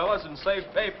relax, fellas, and save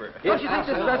paper. Don't you think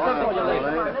this is best up for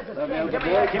you,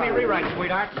 Give me a rewrite,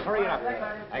 sweetheart. Hurry it up.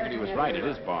 Haggerty was right. It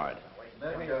is Bard.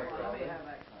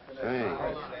 Say,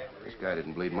 this guy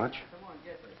didn't bleed much.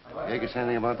 Yeager say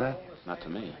anything about that? Not to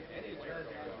me.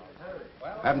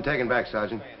 Have him taken back,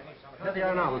 Sergeant. There they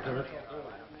are now, Lieutenant.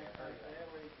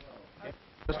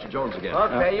 Mr. Jones again.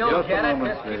 Okay, you'll Just a get it.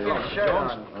 moment, Just keep your shirt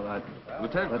Jones. on. All right.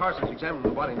 Lieutenant Carson's examining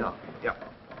the body now. Yeah.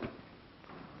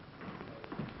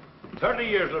 30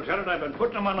 years, Lieutenant, I've been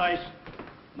putting him on ice.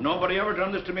 Nobody ever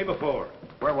done this to me before.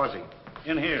 Where was he?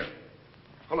 In here.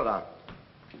 Pull it out.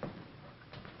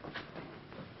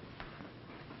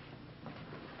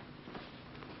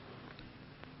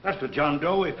 That's the John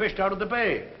Doe we fished out of the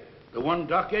bay. The one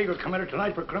Doc Yeager committed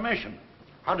tonight for cremation.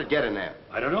 How'd it get in there?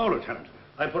 I don't know, Lieutenant.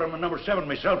 I put him in number 7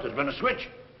 myself. There's been a switch.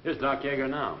 Here's Doc Yeager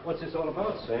now. What's this all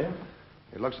about, Sam?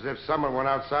 It looks as if someone went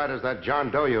outside as that John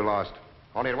Doe you lost.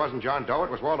 Only it wasn't John Doe, it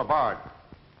was Walter Bard.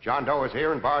 John Doe is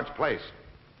here in Bard's place.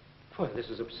 Boy, this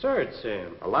is absurd,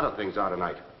 Sam. A lot of things are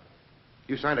tonight.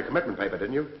 You signed a commitment paper,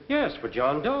 didn't you? Yes, for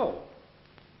John Doe.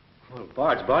 Well,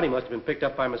 Bard's body must have been picked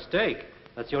up by mistake.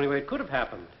 That's the only way it could have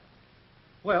happened.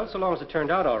 Well, so long as it turned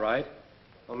out all right.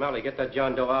 O'Malley, get that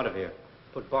John Doe out of here.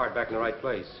 Put Bard back in the right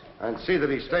place. And see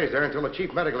that he stays there until the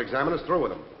chief medical examiner's through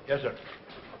with him. Yes, sir.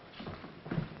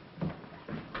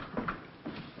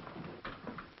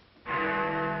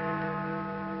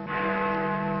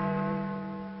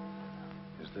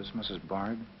 Is this Mrs.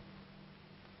 Bard?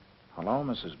 Hello,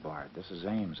 Mrs. Bard. This is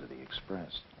Ames of the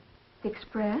Express. The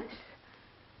Express?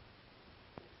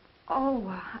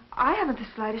 Oh, I haven't the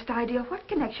slightest idea what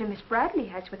connection Miss Bradley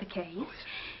has with the case.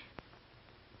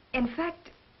 In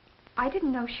fact, I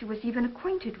didn't know she was even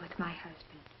acquainted with my husband.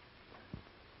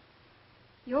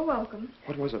 You're welcome.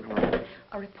 What was it, Harlan?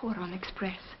 A report on the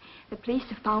Express. The police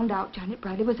have found out Janet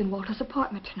Bradley was in Walter's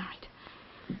apartment tonight.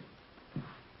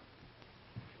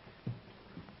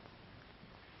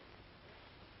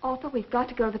 Arthur, we've got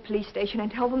to go to the police station and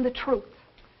tell them the truth.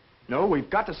 No, we've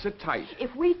got to sit tight.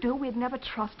 If we do, we'd never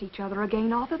trust each other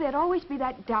again, Arthur. There'd always be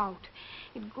that doubt.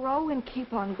 It'd grow and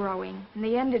keep on growing. In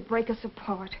the end, it'd break us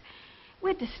apart.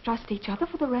 We'd distrust each other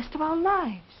for the rest of our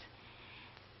lives.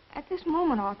 At this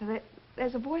moment, Arthur,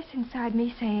 there's a voice inside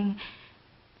me saying,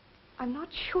 I'm not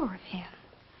sure of him.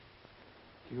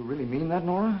 Do you really mean that,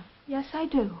 Nora? Yes, I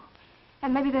do.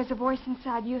 And maybe there's a voice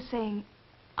inside you saying,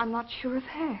 I'm not sure of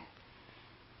her.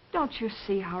 Don't you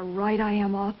see how right I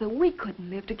am, Arthur? We couldn't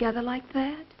live together like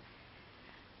that.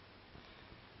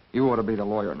 You ought to be the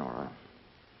lawyer, Nora.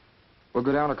 We'll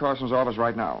go down to Carson's office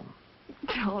right now.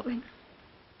 Darling.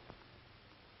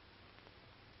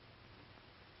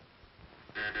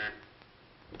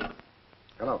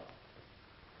 Hello.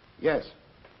 Yes.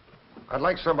 I'd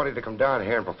like somebody to come down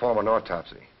here and perform an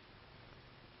autopsy.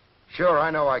 Sure, I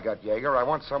know I got Yeager. I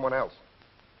want someone else.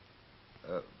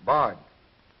 Bard.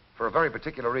 For a very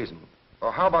particular reason.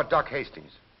 Or how about Doc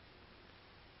Hastings?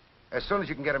 As soon as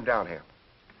you can get him down here.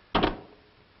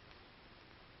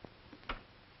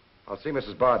 I'll see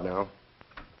Mrs. Bard now.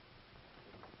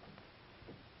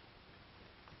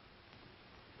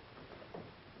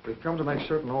 We've come to make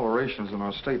certain alterations in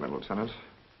our statement, Lieutenant.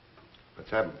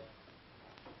 What's happened?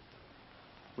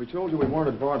 We told you we weren't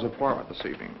at Bard's apartment this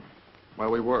evening.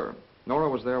 Well, we were. Nora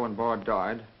was there when Bard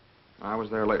died. I was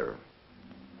there later.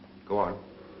 Go on.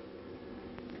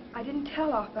 I didn't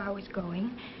tell Arthur I was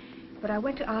going, but I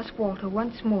went to ask Walter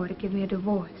once more to give me a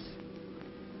divorce.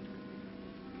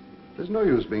 There's no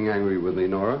use being angry with me,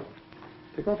 Nora.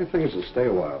 Take off your things and stay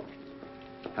a while.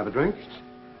 Have a drink?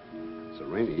 It's a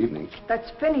rainy evening. That's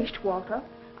finished, Walter.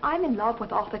 I'm in love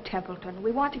with Arthur Templeton.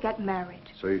 We want to get married.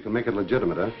 So you can make it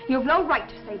legitimate, huh? You've no right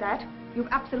to say that. You've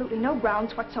absolutely no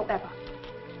grounds whatsoever.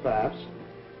 Perhaps.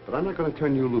 But I'm not going to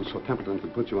turn you loose so Templeton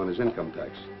can put you on his income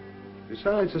tax.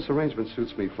 Besides, this arrangement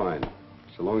suits me fine.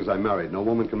 So long as I'm married, no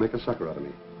woman can make a sucker out of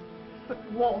me.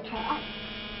 But, Walter,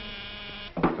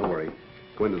 Don't worry.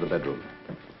 Go into the bedroom.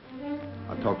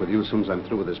 I'll talk with you as soon as I'm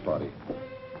through with this party.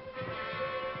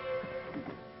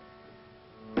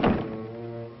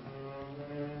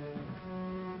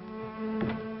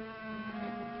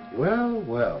 Well,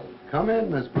 well. Come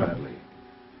in, Miss Bradley.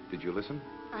 Did you listen?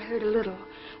 I heard a little.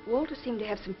 Walter seemed to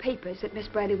have some papers that Miss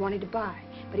Bradley wanted to buy,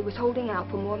 but he was holding out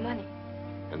for more money.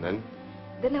 And then?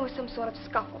 Then there was some sort of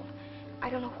scuffle. I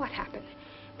don't know what happened.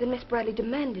 Then Miss Bradley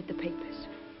demanded the papers.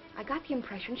 I got the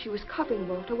impression she was covering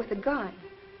Walter with a gun.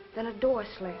 Then a door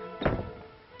slammed.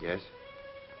 Yes?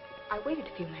 I waited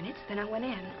a few minutes, then I went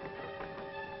in.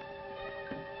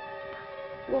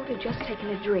 Walter had just taken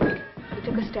a drink. He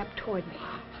took a step toward me.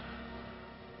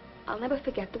 I'll never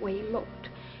forget the way he looked.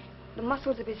 The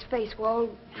muscles of his face were all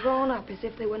drawn up as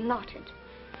if they were knotted.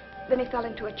 Then he fell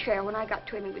into a chair. When I got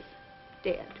to him, he was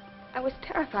dead. I was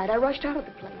terrified. I rushed out of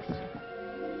the place.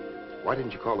 Why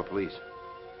didn't you call the police?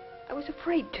 I was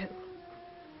afraid to.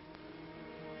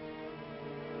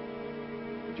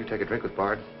 Did you take a drink with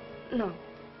Bard? No.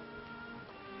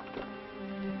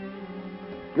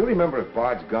 You remember if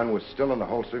Bard's gun was still in the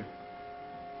holster?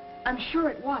 I'm sure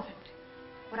it wasn't.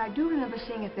 But I do remember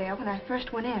seeing it there when I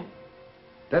first went in.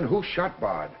 Then who shot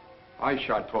Bard? I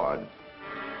shot Bard.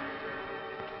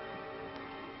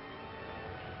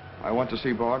 I went to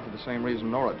see Bard for the same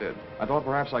reason Nora did. I thought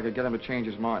perhaps I could get him to change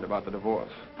his mind about the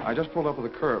divorce. I just pulled up to the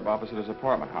curb opposite his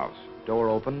apartment house. Door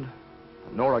opened,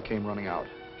 and Nora came running out.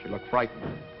 She looked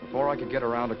frightened. Before I could get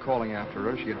around to calling after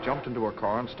her, she had jumped into her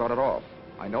car and started off.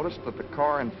 I noticed that the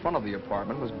car in front of the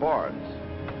apartment was Bard's.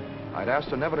 I'd asked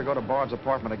her never to go to Bard's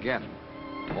apartment again.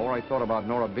 The more I thought about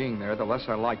Nora being there, the less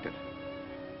I liked it.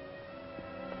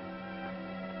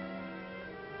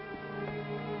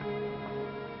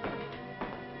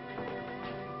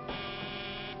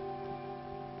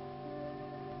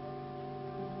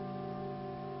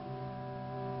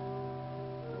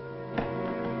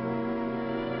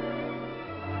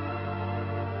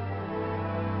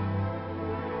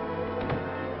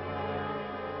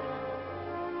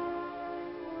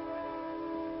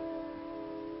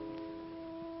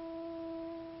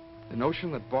 The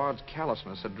notion that Bard's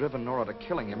callousness had driven Nora to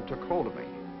killing him took hold of me.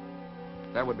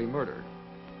 That would be murder.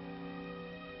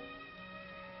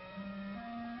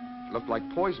 It looked like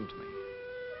poison to me.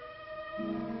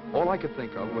 All I could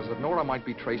think of was that Nora might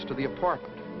be traced to the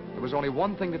apartment. There was only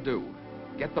one thing to do: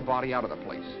 get the body out of the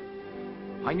place.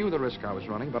 I knew the risk I was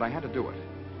running, but I had to do it.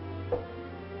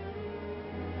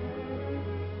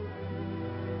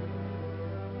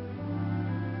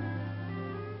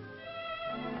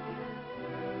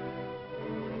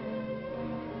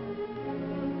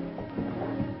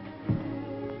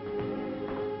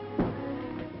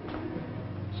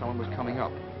 Someone was coming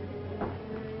up.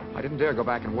 I didn't dare go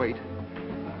back and wait.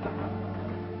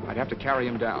 I'd have to carry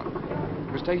him down.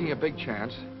 He was taking a big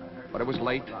chance, but it was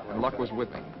late, and luck was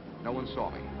with me. No one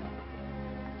saw me.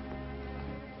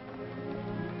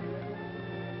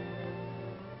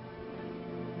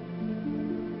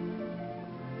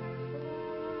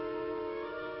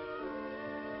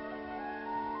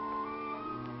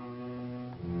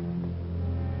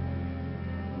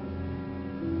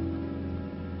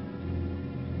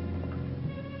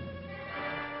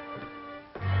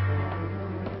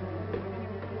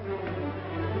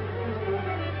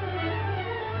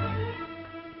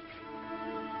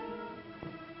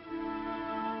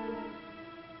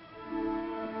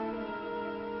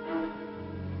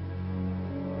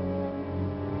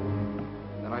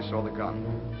 saw the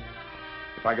gun.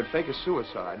 If I could fake a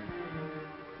suicide,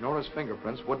 Nora's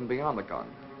fingerprints wouldn't be on the gun.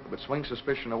 It would swing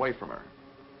suspicion away from her.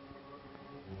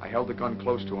 I held the gun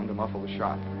close to him to muffle the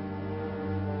shot.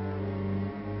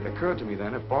 It occurred to me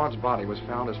then, if Bard's body was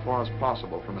found as far as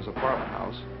possible from his apartment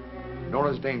house,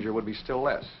 Nora's danger would be still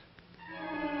less.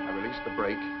 I released the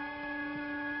brake,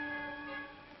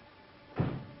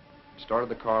 started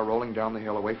the car rolling down the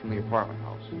hill away from the apartment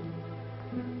house.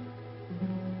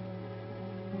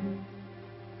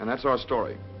 And that's our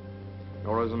story.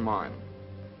 Nora's and mine.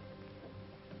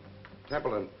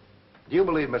 Templeton, do you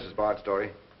believe Mrs. Bard's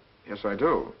story? Yes, I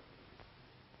do.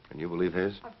 And you believe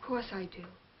his? Of course I do.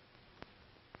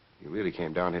 You really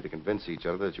came down here to convince each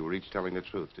other that you were each telling the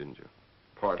truth, didn't you?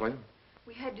 Partly.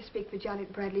 We had to speak for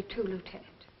Janet Bradley, too, Lieutenant.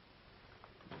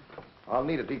 I'll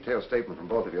need a detailed statement from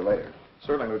both of you later.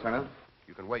 Certainly, Lieutenant.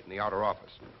 You can wait in the outer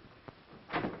office.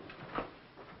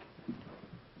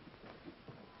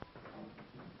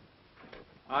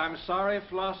 I'm sorry,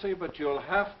 Flossie, but you'll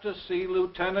have to see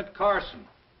Lieutenant Carson.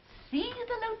 See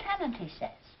the lieutenant, he says.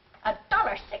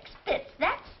 $1.06.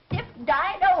 That's stiff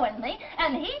died owing me,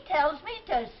 and he tells me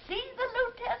to see the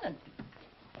lieutenant.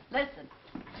 Listen,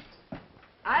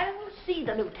 I will see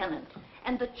the lieutenant,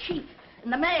 and the chief,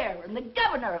 and the mayor, and the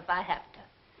governor if I have to.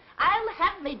 I'll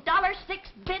have me $1.06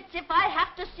 if I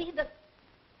have to see the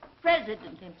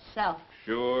president himself.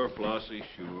 Sure, Flossie,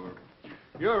 sure.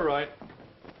 You're right.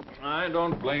 I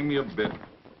don't blame you a bit.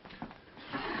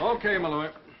 Okay, Malloy.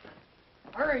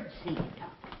 Birdseed.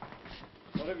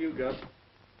 What have you got?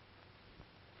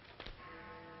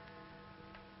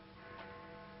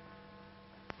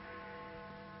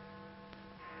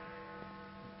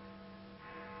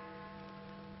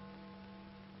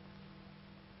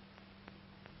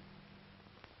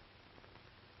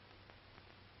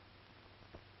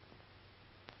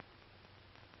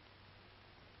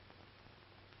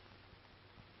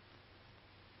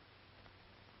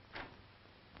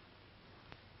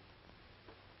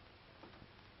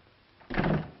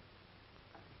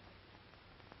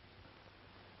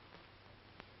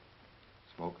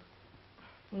 Smoke?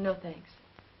 No, thanks.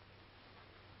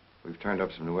 We've turned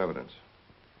up some new evidence.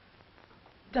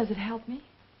 Does it help me?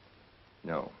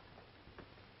 No.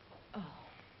 Oh.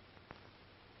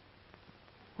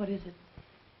 What is it?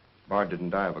 Bard didn't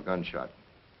die of a gunshot.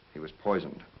 He was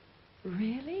poisoned.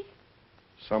 Really?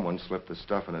 Someone slipped the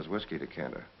stuff in his whiskey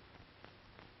decanter.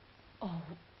 Oh,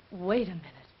 wait a minute.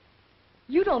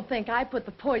 You don't think I put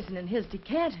the poison in his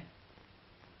decanter?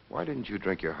 Why didn't you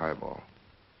drink your highball?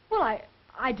 Well,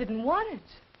 I didn't want it.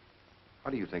 How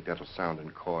do you think that'll sound in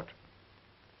court?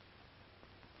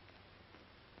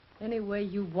 Any way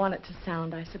you want it to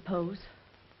sound, I suppose.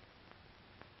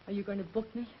 Are you going to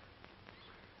book me?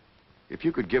 If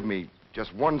you could give me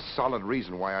just one solid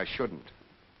reason why I shouldn't.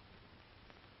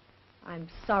 I'm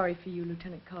sorry for you,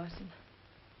 Lieutenant Carson.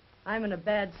 I'm in a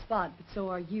bad spot, but so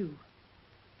are you.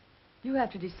 You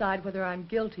have to decide whether I'm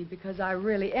guilty because I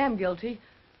really am guilty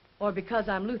or because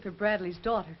I'm Luther Bradley's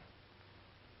daughter.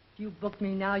 If you book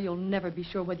me now, you'll never be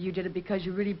sure whether you did it because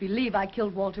you really believe I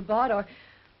killed Walter Bard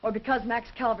or because Max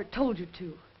Calvert told you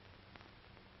to.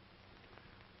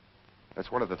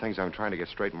 That's one of the things I'm trying to get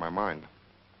straight in my mind.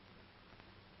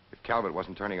 If Calvert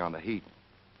wasn't turning on the heat,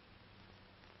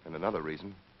 and another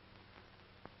reason,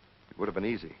 it would have been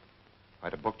easy.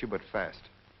 I'd have booked you, but fast.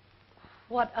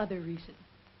 What other reason?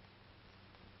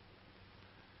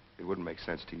 It wouldn't make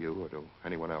sense to you or to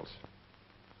anyone else.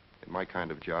 In my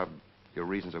kind of job, your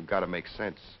reasons have got to make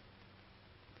sense.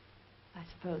 I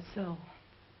suppose so.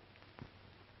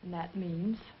 And that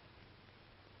means?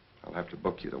 I'll have to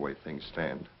book you the way things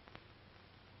stand.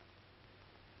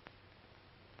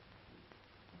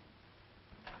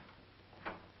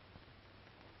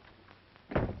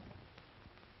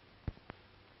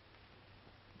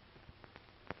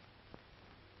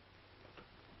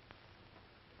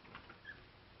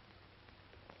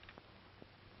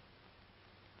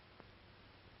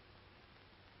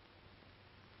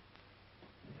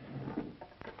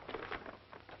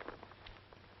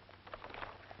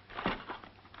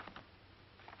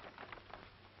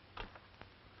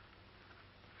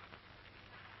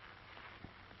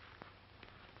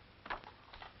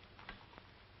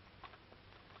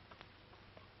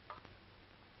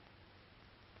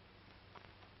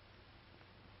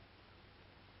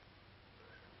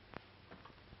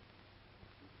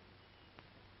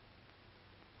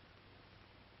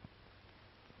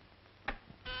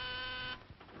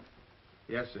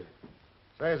 Yes, sir.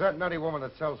 Say, is that nutty woman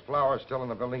that sells flowers still in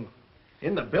the building?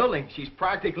 In the building? She's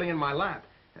practically in my lap.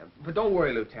 But don't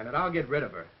worry, Lieutenant. I'll get rid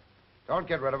of her. Don't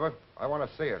get rid of her. I want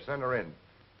to see her. Send her in.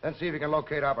 Then see if you can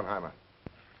locate Oppenheimer.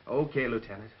 Okay,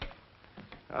 Lieutenant.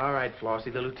 All right,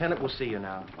 Flossie, the lieutenant will see you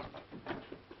now.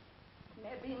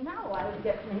 Maybe now I'll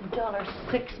get me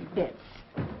 $6.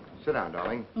 Sit down,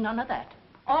 darling. None of that.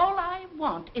 All I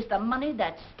want is the money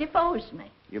that Stiff owes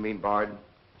me. You mean Bard?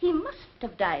 He must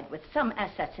have died with some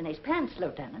assets in his pants,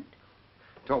 Lieutenant.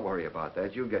 Don't worry about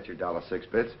that. You'll get your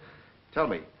 $6. Tell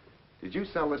me, did you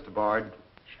sell this to Bard?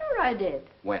 Sure I did.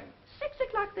 When? 6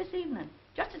 o'clock this evening,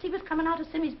 just as he was coming out of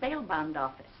Simmy's bail bond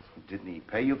office. Didn't he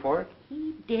pay you for it?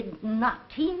 He did not.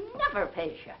 He never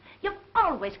pays you. You've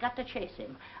always got to chase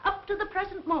him. Up to the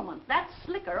present moment, that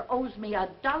slicker owes me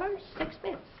 $6.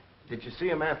 Did you see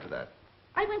him after that?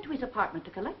 I went to his apartment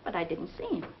to collect, but I didn't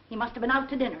see him. He must have been out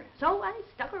to dinner, so I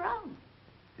stuck around.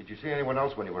 Did you see anyone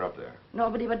else when you were up there?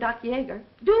 Nobody but Doc Yeager.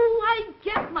 Do I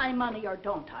get my money or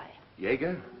don't I?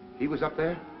 Yeager? He was up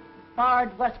there?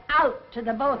 Bard was out to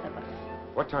the both of us.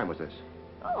 What time was this?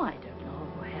 Oh, I don't know.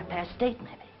 8:30,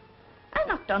 maybe. I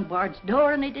knocked on Bard's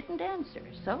door and he didn't answer,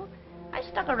 so I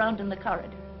stuck around in the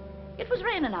corridor. It was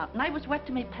raining out and I was wet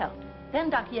to me pelt. Then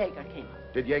Doc Yeager came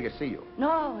up. Did Yeager see you?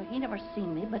 No, he never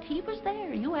seen me, but he was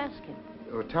there. You ask him.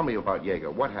 Tell me about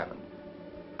Yeager. What happened?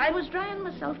 I was drying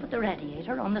myself at the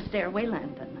radiator on the stairway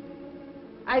landing.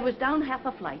 I was down half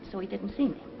a flight, so he didn't see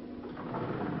me.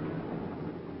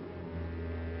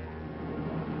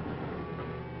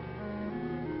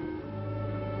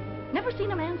 Never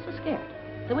seen a man so scared.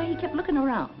 The way he kept looking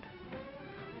around.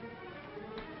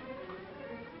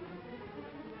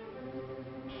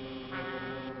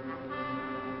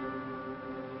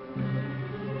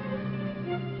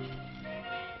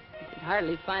 He could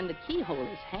hardly find the keyhole.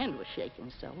 His hand was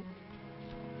shaking so.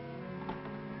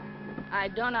 I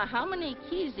don't know how many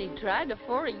keys he tried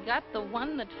before he got the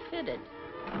one that fitted.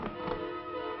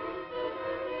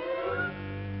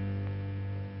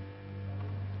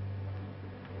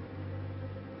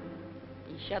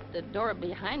 He shut the door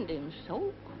behind him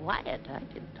so quiet I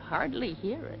could hardly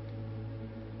hear it.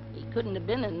 He couldn't have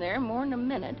been in there more than a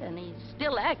minute, and he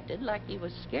still acted like he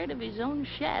was scared of his own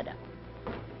shadow.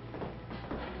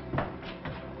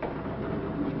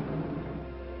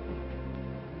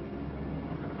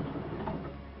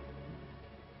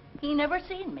 He never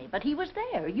seen me, but he was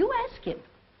there. You ask him.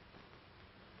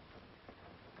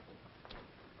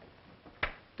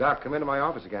 Doc, come into my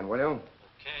office again, will you?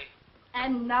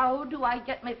 And now do I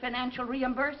get my financial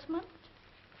reimbursement?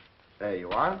 There you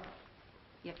are.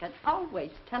 You can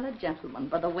always tell a gentleman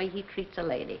by the way he treats a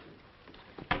lady.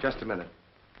 Just a minute.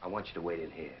 I want you to wait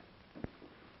in here.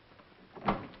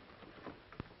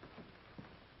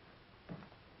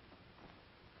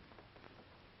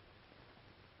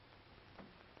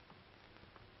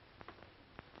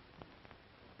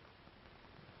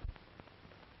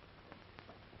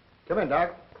 Come in,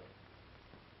 Doc.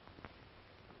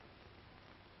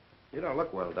 You don't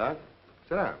look well, Doc.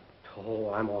 Sit down.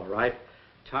 Oh, I'm all right.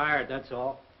 Tired, that's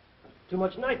all. Too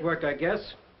much night work, I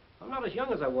guess. I'm not as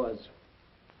young as I was.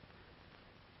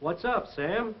 What's up,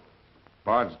 Sam?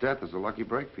 Bard's death is a lucky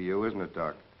break for you, isn't it,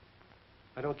 Doc?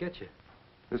 I don't get you.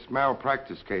 This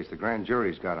malpractice case the grand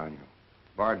jury's got on you.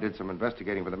 Bard did some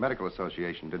investigating for the Medical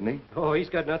Association, didn't he? Oh, he's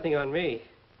got nothing on me.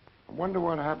 I wonder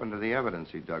what happened to the evidence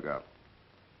he dug up.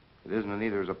 It isn't in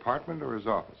either his apartment or his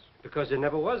office. Because there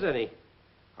never was any.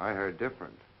 I heard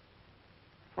different.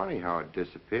 Funny how it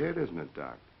disappeared, isn't it,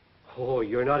 Doc? Oh,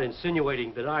 you're not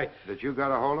insinuating that That you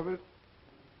got a hold of it?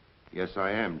 Yes,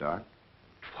 I am, Doc.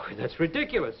 Boy, that's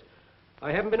ridiculous.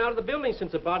 I haven't been out of the building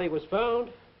since the body was found.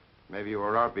 Maybe you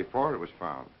were out before it was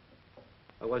found.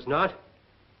 I was not.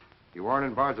 You weren't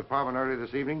in Bard's apartment earlier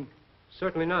this evening?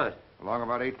 Certainly not. Along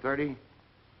about 8:30?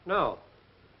 No.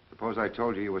 Suppose I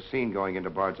told you were seen going into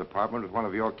Bard's apartment with one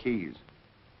of your keys.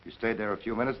 You stayed there a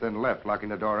few minutes, then left, locking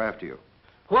the door after you.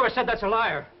 Whoever said that's a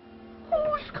liar?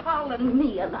 Who's calling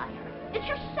me a liar? It's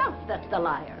yourself that's the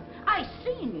liar. I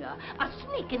seen you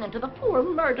sneaking into the poor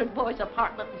murdered boy's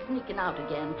apartment and sneaking out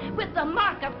again with the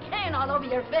mark of Cain all over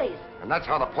your face. And that's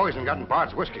how the poison got in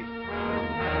Bard's whiskey.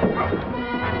 Help!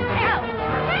 Help!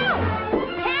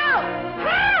 Help!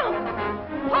 Help!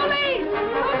 Police!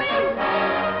 Police!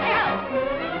 Help!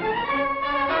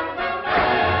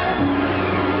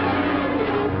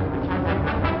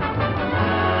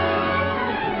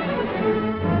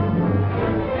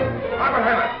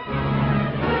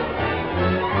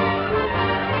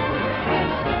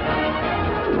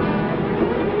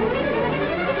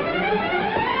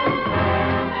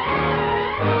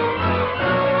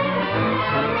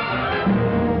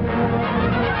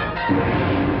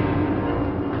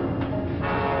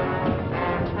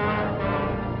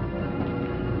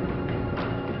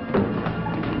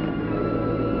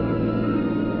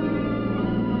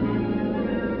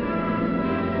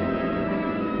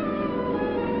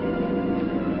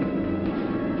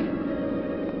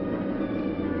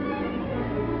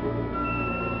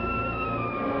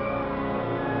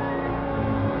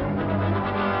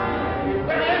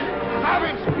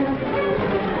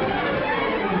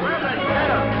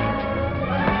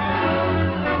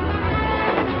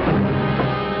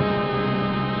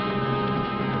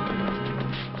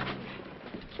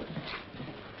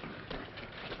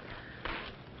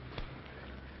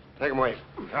 take him away.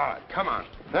 All right, come on.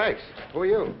 Thanks. Who are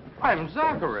you? I'm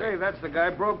Zachary. Hey, that's the guy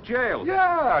broke jail.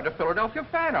 Yeah, the Philadelphia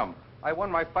Phantom. I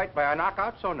won my fight by a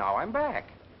knockout, so now I'm back.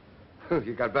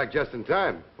 You got back just in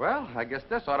time. Well, I guess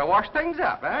this ought to wash things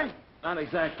up, eh? Not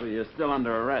exactly. You're still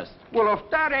under arrest. Well, if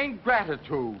that ain't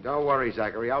gratitude. Don't worry,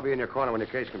 Zachary. I'll be in your corner when your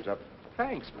case comes up.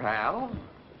 Thanks, pal.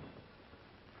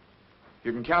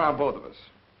 You can count on both of us.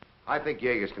 I think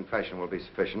Yeager's confession will be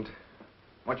sufficient.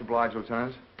 Much obliged,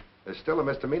 Lieutenant. There's still a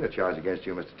misdemeanor charge against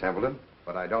you, Mr. Templeton,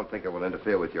 but I don't think it will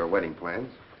interfere with your wedding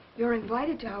plans. You're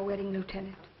invited to our wedding,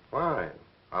 Lieutenant. Fine.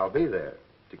 I'll be there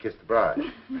to kiss the bride.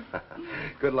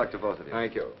 Good luck to both of you.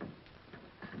 Thank you.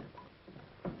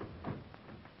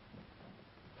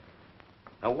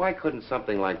 Now, why couldn't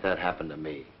something like that happen to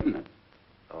me?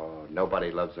 Oh,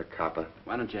 nobody loves a copper.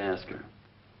 Why don't you ask her?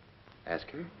 Ask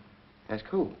her? Ask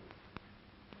who?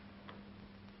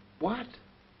 What?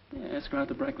 Yeah, ask her out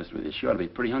to breakfast with you. She ought to be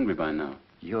pretty hungry by now.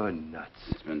 You're nuts.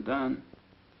 It's been done.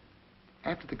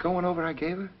 After the going over I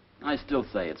gave her? I still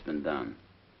say it's been done.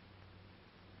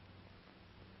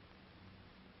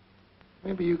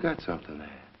 Maybe you got something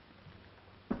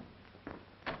there.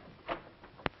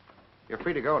 You're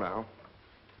free to go now.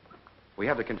 We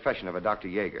have the confession of a Dr.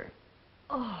 Yeager.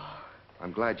 Oh,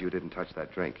 I'm glad you didn't touch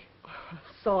that drink.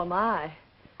 so am I.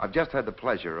 I've just had the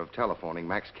pleasure of telephoning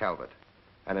Max Calvert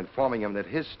and informing him that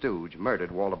his stooge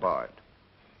murdered Walter Bard,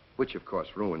 which, of course,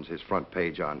 ruins his front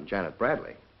page on Janet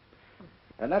Bradley.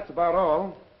 And that's about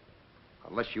all,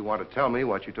 unless you want to tell me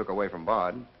what you took away from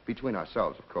Bard, between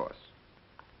ourselves, of course.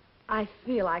 I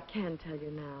feel I can tell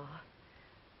you now.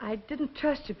 I didn't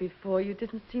trust you before. You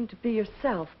didn't seem to be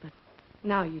yourself, but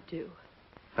now you do.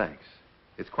 Thanks.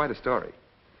 It's quite a story.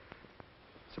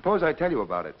 Suppose I tell you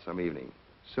about it some evening,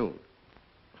 soon.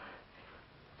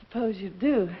 Suppose you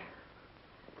do.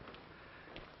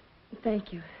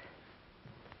 Thank you.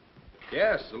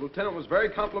 Yes, the lieutenant was very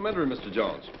complimentary, Mr.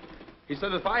 Jones. He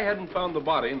said if I hadn't found the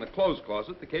body in the clothes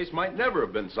closet, the case might never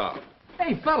have been solved.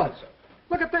 Hey, fellas,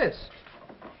 look at this.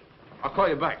 I'll call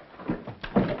you back.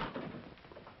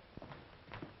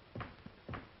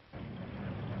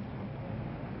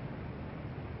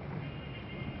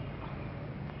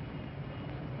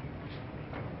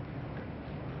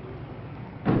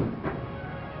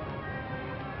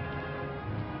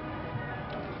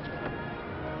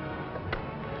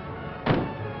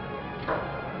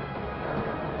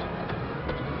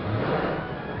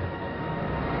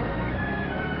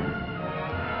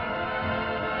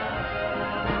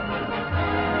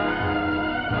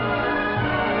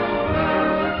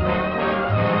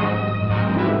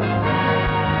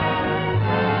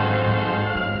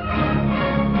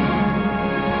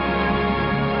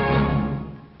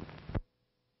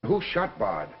 Who shot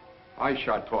Bard? I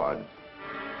shot Bard.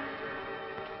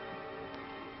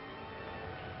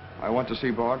 I went to see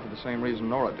Bard for the same reason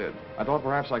Nora did. I thought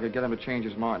perhaps I could get him to change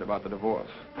his mind about the divorce.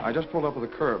 I just pulled up at the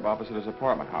curb opposite his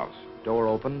apartment house. Door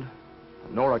opened,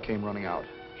 and Nora came running out.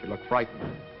 She looked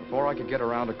frightened. Before I could get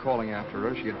around to calling after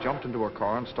her, she had jumped into her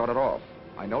car and started off.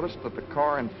 I noticed that the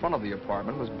car in front of the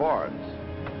apartment was Bard's.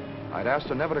 I'd asked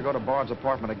her never to go to Bard's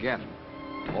apartment again.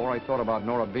 The more I thought about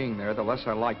Nora being there, the less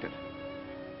I liked it.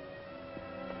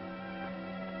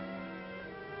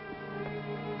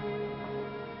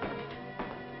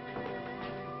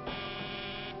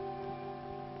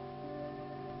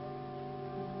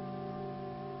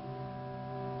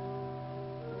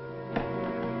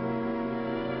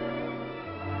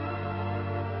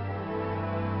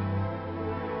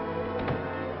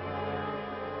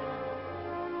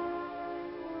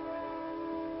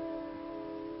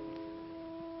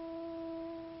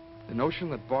 The notion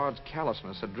that Bard's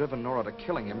callousness had driven Nora to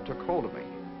killing him took hold of me.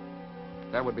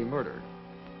 That would be murder.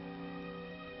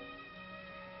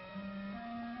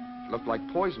 It looked like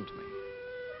poison to me.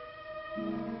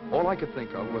 All I could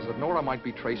think of was that Nora might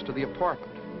be traced to the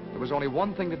apartment. There was only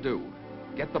one thing to do: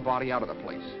 get the body out of the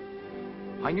place.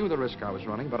 I knew the risk I was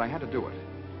running, but I had to do it.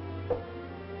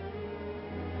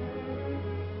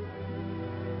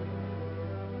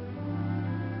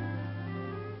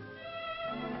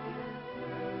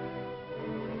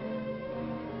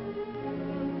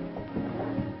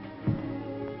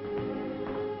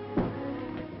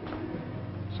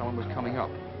 Someone was coming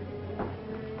up.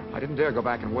 I didn't dare go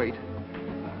back and wait.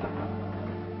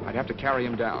 I'd have to carry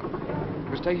him down.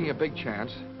 He was taking a big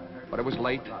chance, but it was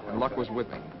late, and luck was with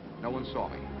me. No one saw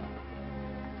me.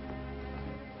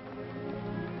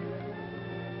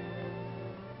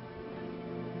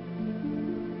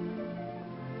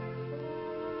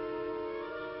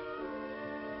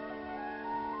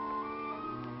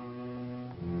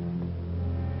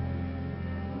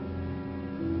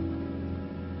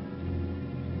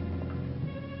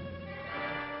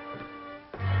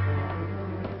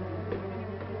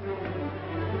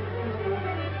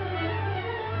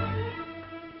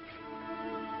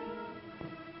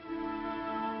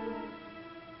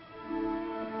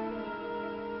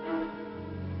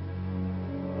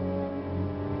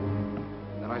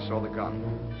 saw the gun.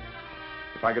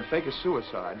 If I could fake a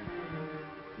suicide,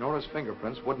 Nora's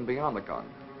fingerprints wouldn't be on the gun.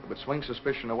 It would swing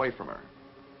suspicion away from her.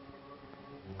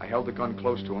 I held the gun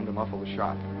close to him to muffle the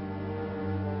shot.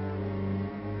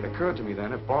 It occurred to me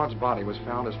then, if Bard's body was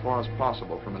found as far as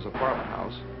possible from his apartment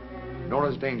house,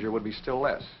 Nora's danger would be still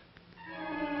less.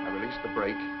 I released the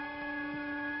brake,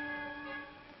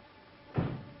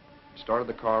 started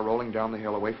the car rolling down the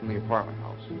hill away from the apartment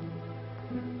house.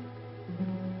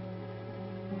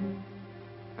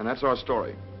 And that's our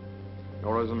story.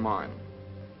 Nora's and mine.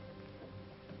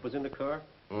 Was in the car?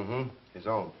 Mm-hmm. His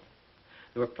own.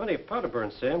 There were plenty of powder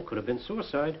burns, Sam. Could have been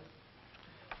suicide.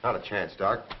 Not a chance,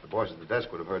 Doc. The boys at the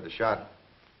desk would have heard the shot.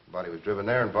 The body was driven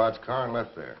there in Bard's car and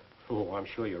left there. Oh, I'm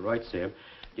sure you're right, Sam.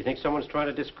 Do you think someone's trying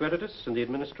to discredit us in the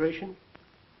administration?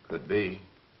 Could be.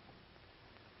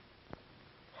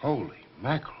 Holy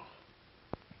mackerel.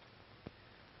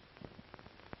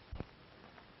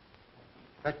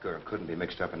 That girl couldn't be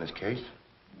mixed up in this case.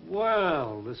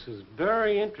 Well, this is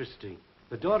very interesting.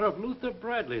 The daughter of Luther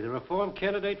Bradley, the reform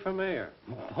candidate for mayor.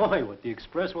 Boy, what the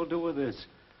Express will do with this.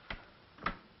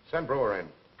 Send Brewer in.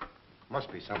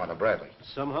 Must be someone of Bradley.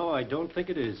 Somehow, I don't think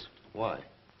it is. Why?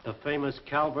 The famous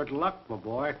Calvert Luck, my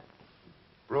boy.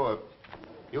 Brewer,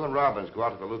 you and Robbins go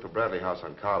out to the Luther Bradley house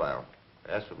on Carlisle.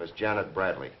 Ask for Miss Janet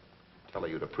Bradley. Tell her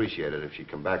you'd appreciate it if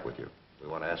she'd come back with you. We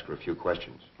want to ask her a few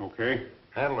questions. Okay.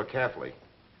 Handle her carefully.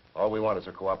 All we want is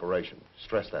her cooperation.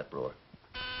 Stress that, Brewer.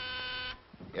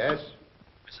 Yes?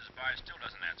 Mrs. Bard still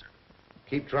doesn't answer.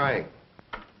 Keep trying.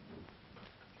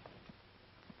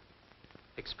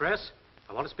 Express,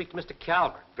 I want to speak to Mr.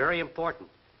 Calvert. Very important.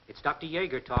 It's Dr.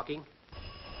 Yeager talking.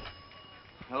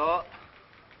 Hello?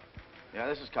 Yeah,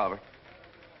 this is Calvert.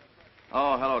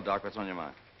 Oh, hello, Doc. What's on your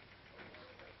mind?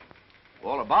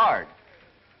 Walter Bard.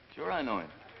 Sure, I know him.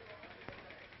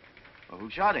 Well, who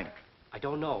shot him? I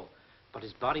don't know, but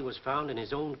his body was found in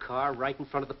his own car right in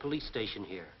front of the police station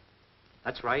here.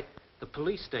 That's right, the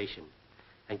police station.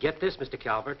 And get this, Mr.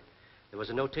 Calvert. There was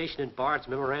a notation in Bard's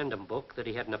memorandum book that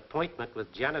he had an appointment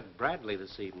with Janet Bradley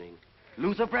this evening.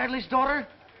 Luther Bradley's daughter?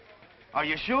 Are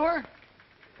you sure?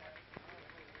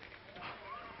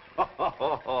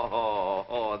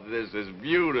 Oh, this is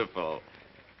beautiful.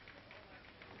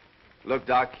 Look,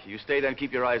 Doc, you stay there and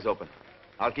keep your eyes open.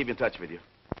 I'll keep in touch with you.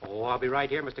 Oh, I'll be right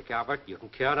here, Mr. Calvert. You can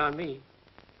count on me.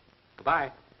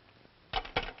 Goodbye.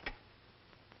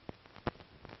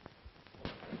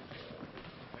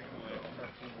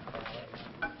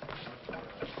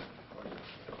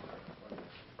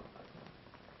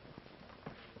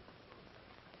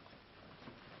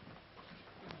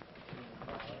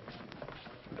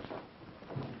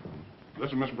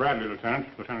 This is Miss Bradley, Lieutenant.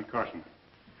 Lieutenant Carson.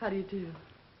 How do you do?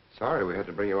 Sorry we had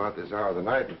to bring you out this hour of the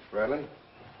night, Miss Bradley.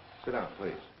 Sit down,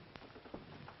 please.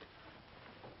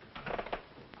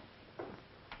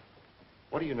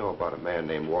 What do you know about a man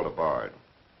named Walter Bard?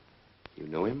 You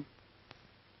knew him?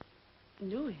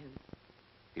 Knew him?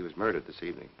 He was murdered this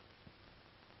evening.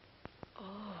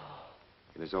 Oh.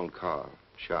 In his own car,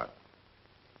 shot.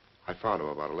 I found him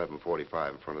about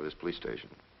 11:45 in front of this police station.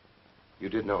 You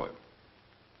did know him?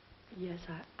 Yes,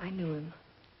 I knew him.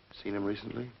 Seen him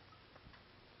recently?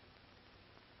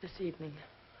 This evening.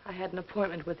 I had an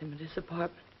appointment with him at his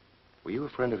apartment. Were you a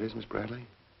friend of his, Miss Bradley?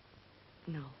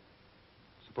 No.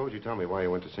 Suppose you tell me why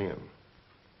you went to see him.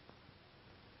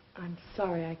 I'm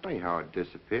sorry, I... Funny how it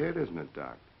disappeared, isn't it,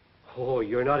 Doc? Oh,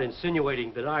 you're not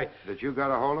insinuating that I... That you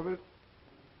got a hold of it?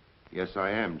 Yes, I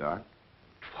am, Doc.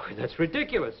 Boy, that's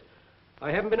ridiculous.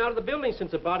 I haven't been out of the building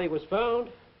since the body was found.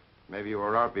 Maybe you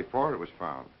were out before it was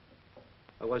found.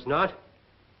 I was not.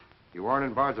 You weren't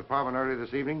in Bard's apartment early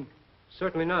this evening?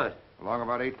 Certainly not. Along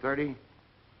about 8:30?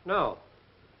 No.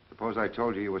 Suppose I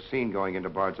told you were seen going into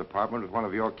Bard's apartment with one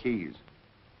of your keys.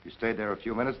 You stayed there a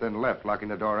few minutes, then left, locking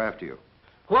the door after you.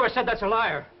 Whoever said that's a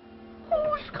liar?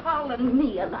 Who's calling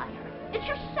me a liar? It's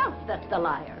yourself that's the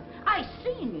liar. I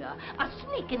seen you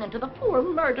sneaking into the poor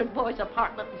murdered boy's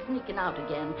apartment and sneaking out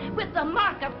again with the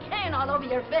mark of Cain all over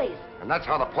your face. And that's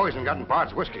how the poison got in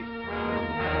Bard's whiskey.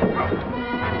 Help!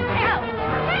 Help!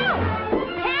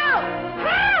 Help!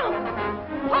 Help!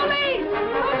 Police!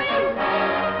 Police!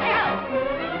 Help!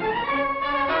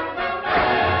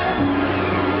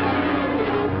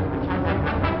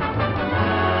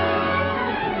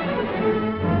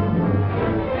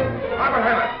 I'm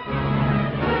ahead.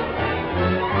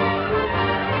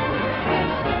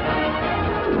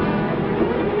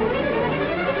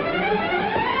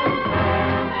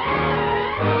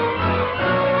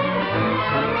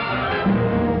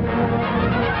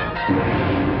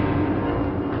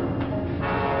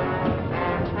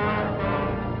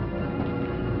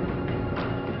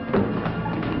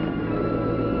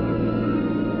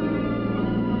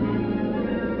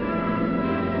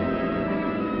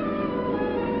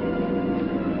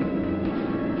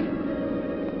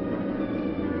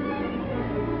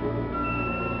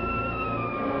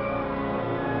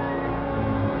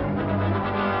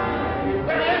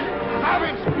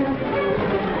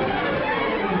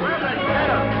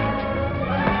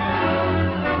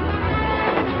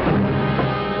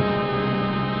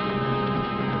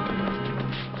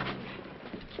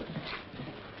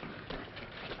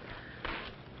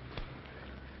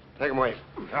 Take him away.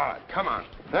 God, come on.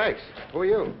 Thanks. Who are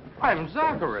you? I'm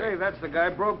Zachary. Hey, that's the guy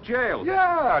broke jail.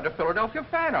 Yeah, the Philadelphia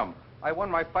Phantom. I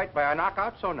won my fight by a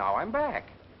knockout, so now I'm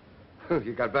back.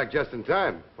 You got back just in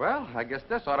time. Well, I guess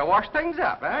this ought to wash things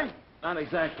up, eh? Not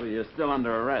exactly. You're still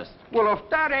under arrest. Well, if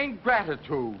that ain't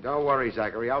gratitude. Don't worry,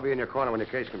 Zachary. I'll be in your corner when your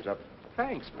case comes up.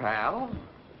 Thanks, pal.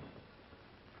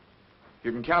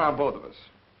 You can count on both of us.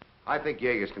 I think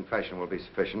Yeager's confession will be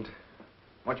sufficient.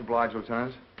 Much obliged,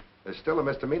 Lieutenant. There's still a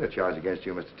misdemeanor charge against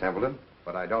you, Mr. Templeton,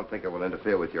 but I don't think it will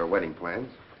interfere with your wedding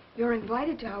plans. You're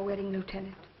invited to our wedding,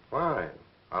 Lieutenant. Fine.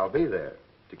 I'll be there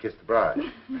to kiss the bride.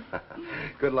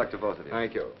 Good luck to both of you.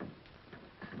 Thank you.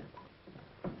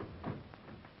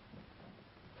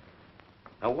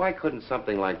 Now, why couldn't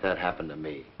something like that happen to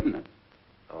me?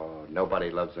 Oh, nobody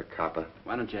loves a copper.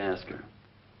 Why don't you ask her?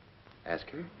 Ask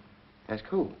her? Ask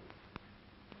who?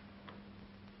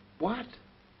 What?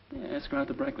 Yeah, ask her out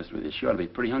to breakfast with you. She ought to be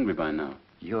pretty hungry by now.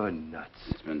 You're nuts.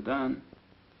 It's been done.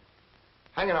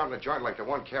 Hanging out in a joint like the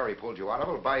one Carrie pulled you out of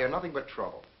will buy you nothing but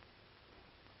trouble.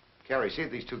 Carrie, see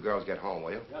if these two girls get home,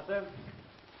 will you? Yes, sir.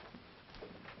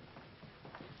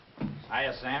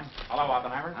 Hiya, Sam. Hello,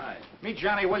 Oppenheimer. Hi. Meet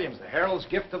Johnny Williams, the Herald's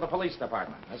gift to the police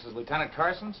department. This is Lieutenant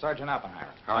Carson, Sergeant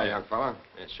Oppenheimer. Hi, young fella.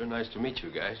 It's sure nice to meet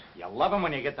you guys. You love him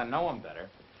when you get to know him better.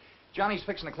 Johnny's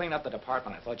fixing to clean up the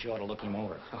department. I thought you ought to look him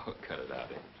over. Oh, cut it out.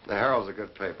 The Herald's a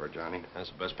good paper, Johnny. That's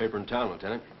the best paper in town,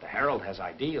 Lieutenant. The Herald has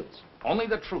ideals. Only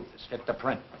the truth is fit to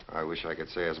print. I wish I could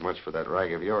say as much for that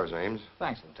rag of yours, Ames.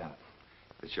 Thanks, Lieutenant.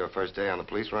 It's your first day on the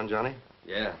police run, Johnny?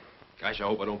 Yeah. Gosh, I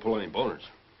hope I don't pull any boners.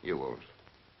 You won't.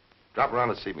 Drop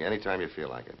around and see me anytime you feel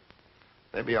like it.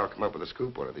 Maybe I'll come up with a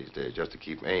scoop one of these days just to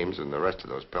keep Ames and the rest of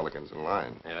those pelicans in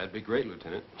line. Yeah, that'd be great,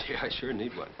 Lieutenant. Yeah, I sure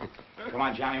need one. Come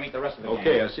on, Johnny, meet the rest of the gang.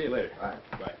 Okay, I'll see you later. All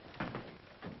right. Bye.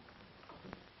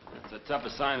 It's a tough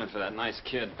assignment for that nice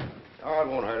kid. Oh, it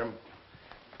won't hurt him.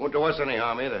 Won't do us any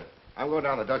harm either. I'm going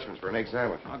down to Dutchman's for an egg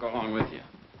sandwich. I'll go along with you.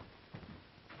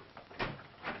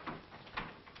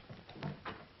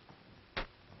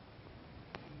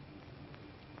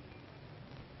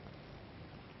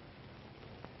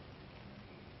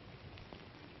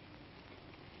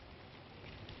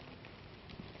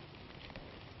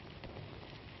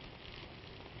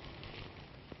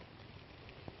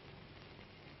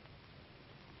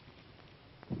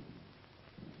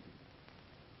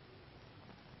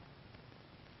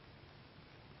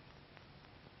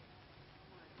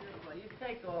 You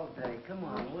take all day. Come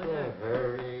on, will you?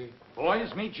 Hurry.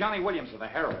 Boys, meet Johnny Williams of the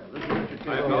Herald. This is Richard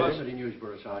Hi, Taylor, fellas. City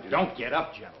Newsbureau, Sergeant. Don't get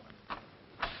up, gentlemen.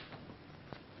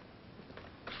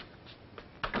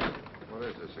 What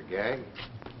is this, a gag?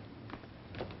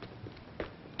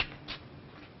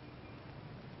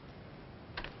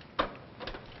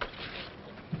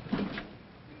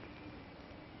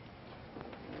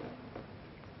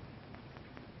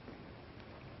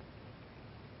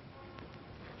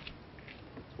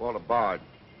 Walter Bard.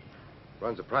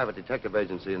 Runs a private detective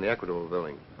agency in the Equitable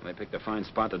Building. Well, they picked a fine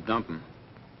spot to dump him.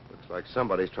 Looks like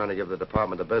somebody's trying to give the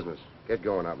department the business. Get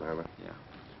going, Oppenheimer. Yeah.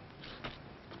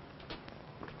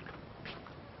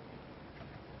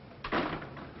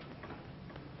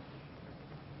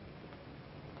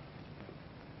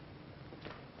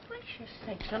 Gracious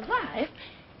sakes alive.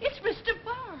 It's Mr.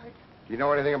 Bard. Do you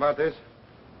know anything about this?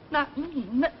 Not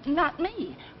me. Not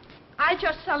me. I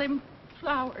just sell him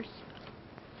flowers.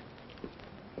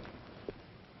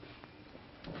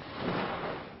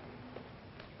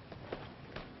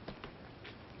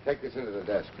 Take this into the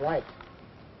desk. Right.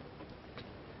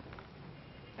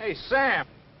 Hey, Sam.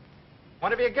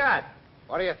 What have you got?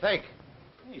 What do you think?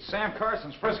 Hey, Sam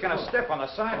Carson's frisking a stiff on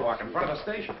the sidewalk in front of the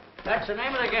station. That's the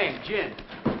name of the game, gin.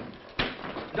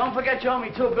 Don't forget you owe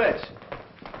me 2 bits.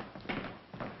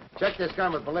 Check this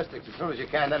gun with ballistics as soon as you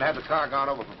can, then have the car gone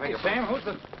over for Hey, fingerprints. Sam, who's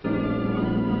the...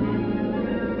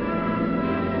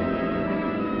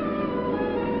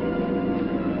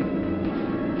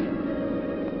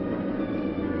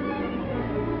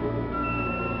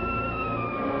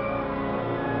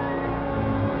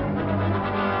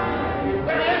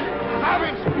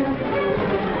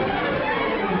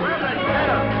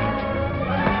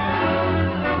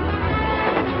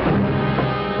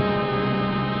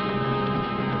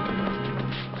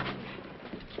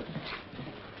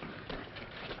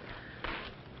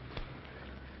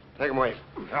 Take him away.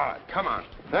 God, come on.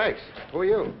 Thanks. Who are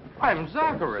you? I'm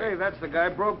Zachary. Hey, that's the guy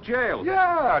broke jail.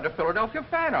 Yeah, the Philadelphia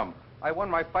Phantom. I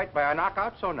won my fight by a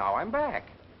knockout, so now I'm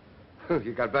back.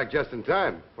 You got back just in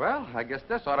time. Well, I guess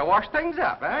this ought to wash things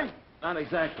up, eh? Not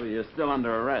exactly. You're still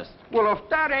under arrest. Well, if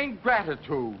that ain't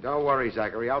gratitude. Don't worry,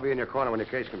 Zachary. I'll be in your corner when your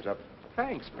case comes up.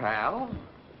 Thanks, pal.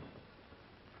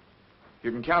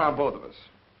 You can count on both of us.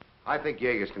 I think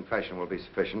Yeager's confession will be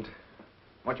sufficient.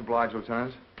 Much obliged,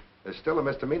 Lieutenant. There's still a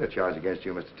misdemeanor charge against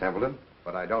you, Mr. Templeton,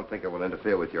 but I don't think it will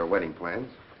interfere with your wedding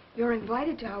plans. You're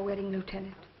invited to our wedding,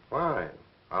 Lieutenant. Fine.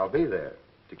 I'll be there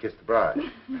to kiss the bride.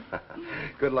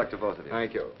 Good luck to both of you.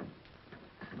 Thank you.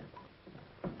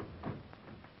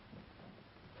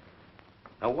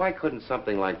 Now, why couldn't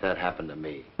something like that happen to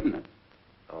me?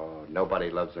 Oh, nobody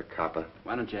loves a copper.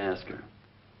 Why don't you ask her?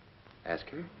 Ask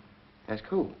her? Ask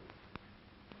who?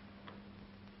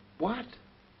 What?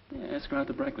 Yeah, ask her out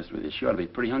to breakfast with you. She ought to be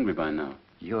pretty hungry by now.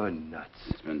 You're nuts.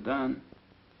 It's been done.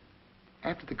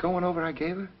 After the going over I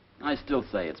gave her? I still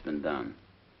say it's been done.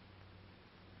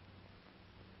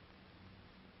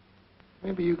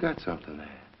 Maybe you got something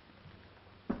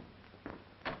there.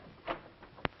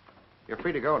 You're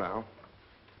free to go now.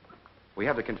 We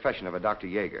have the confession of a Dr.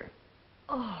 Yeager.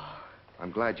 Oh,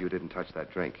 I'm glad you didn't touch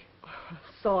that drink.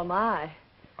 so am I.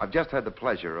 I've just had the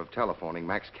pleasure of telephoning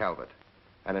Max Calvert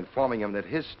and informing him that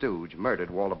his stooge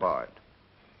murdered Walter Bard,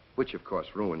 which, of course,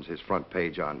 ruins his front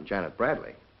page on Janet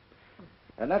Bradley.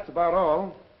 And that's about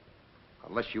all,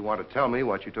 unless you want to tell me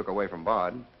what you took away from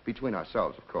Bard, between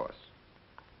ourselves, of course.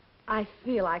 I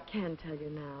feel I can tell you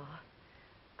now.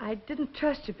 I didn't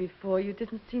trust you before. You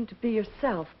didn't seem to be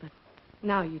yourself, but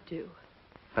now you do.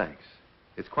 Thanks.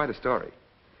 It's quite a story.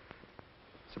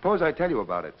 Suppose I tell you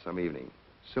about it some evening,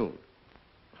 soon.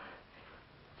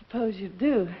 Suppose you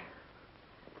do.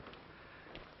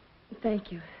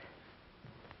 Thank you.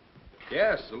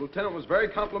 Yes, the lieutenant was very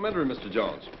complimentary, Mr.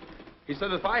 Jones. He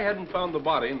said if I hadn't found the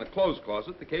body in the clothes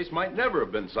closet, the case might never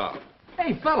have been solved.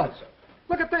 Hey, fellas,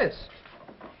 look at this.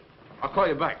 I'll call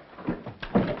you back.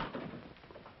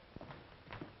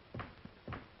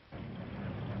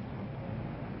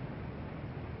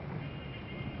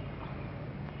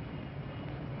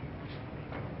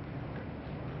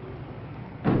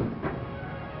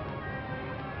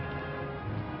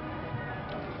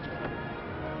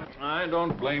 I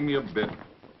don't blame you a bit.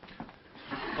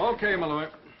 Okay, Malloy.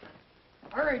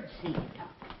 Bird seed.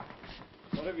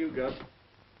 What have you got?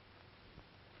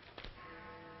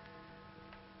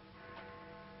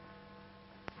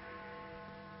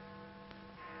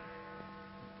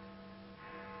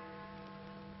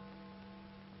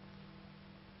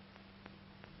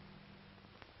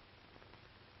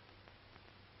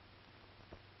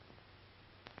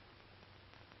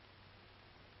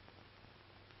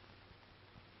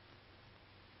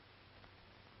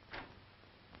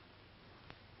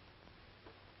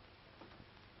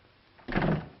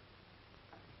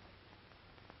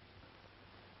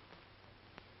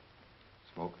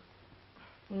 Smoke?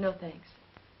 No, thanks.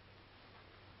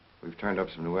 We've turned up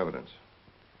some new evidence.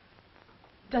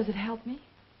 Does it help me?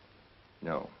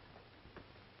 No.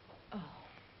 Oh.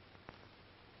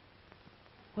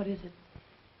 What is it?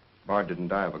 Bard didn't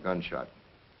die of a gunshot.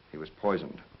 He was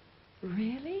poisoned.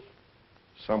 Really?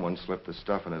 Someone slipped the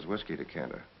stuff in his whiskey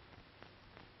decanter.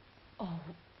 Oh,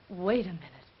 wait a minute.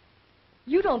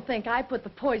 You don't think I put the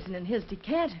poison in his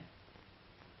decanter?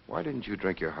 Why didn't you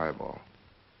drink your highball?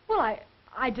 Well,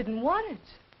 I didn't want it.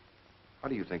 How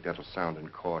do you think that'll sound in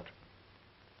court?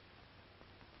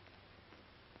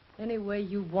 Any way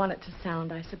you want it to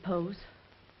sound, I suppose.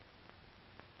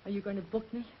 Are you going to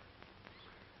book me?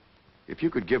 If you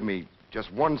could give me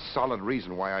just one solid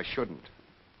reason why I shouldn't.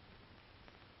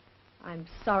 I'm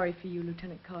sorry for you,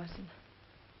 Lieutenant Carson.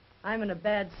 I'm in a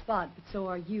bad spot, but so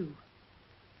are you.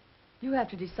 You have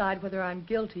to decide whether I'm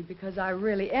guilty because I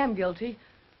really am guilty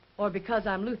or because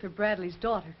I'm Luther Bradley's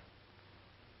daughter.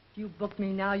 If you book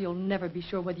me now, you'll never be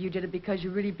sure whether you did it because you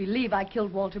really believe I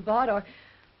killed Walter Bard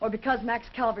or because Max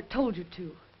Calvert told you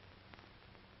to.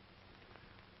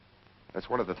 That's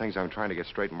one of the things I'm trying to get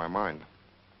straight in my mind.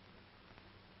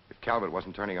 If Calvert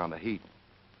wasn't turning on the heat,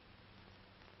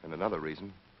 and another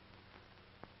reason,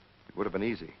 it would have been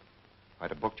easy. I'd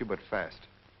have booked you, but fast.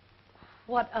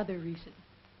 What other reason?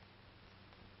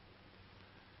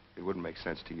 It wouldn't make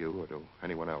sense to you or to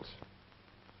anyone else.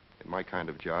 In my kind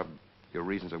of job, your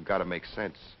reasons have got to make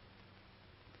sense.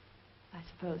 I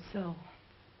suppose so.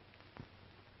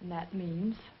 And that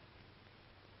means?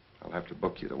 I'll have to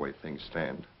book you the way things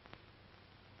stand.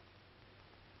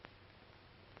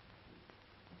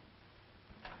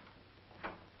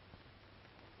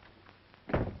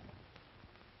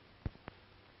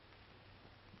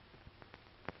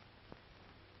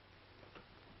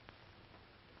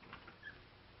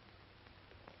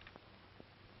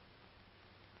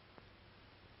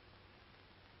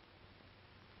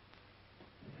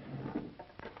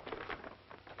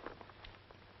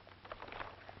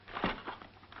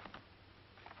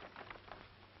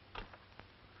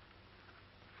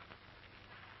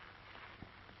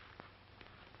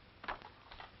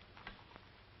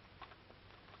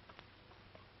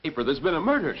 paper there's been a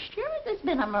murder. Sure there's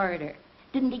been a murder.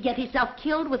 Didn't he get himself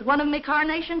killed with one of me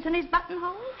carnations in his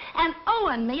buttonhole? And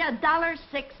owing me $1.06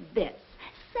 bits.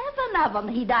 7 of them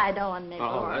he died owing me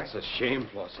Oh, for. that's a shame,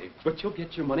 Flossie. But you'll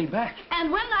get your money back.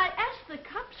 And when I ask the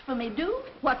cops for me due,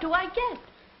 what do I get?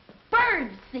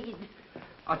 Bird seed.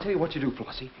 I'll tell you what you do,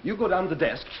 Flossie. You go down to the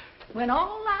desk. When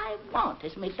all I want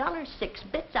is me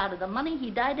 $1.06 bits out of the money he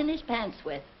died in his pants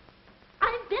with.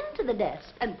 I've been to the desk,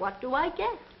 and what do I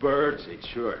get? Birdseed,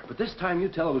 sure. But this time you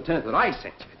tell the lieutenant that I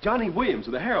sent you. Johnny Williams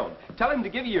of the Herald. Tell him to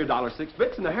give you your $1.06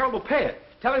 bits, and the Herald will pay it.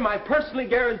 Tell him I personally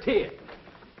guarantee it.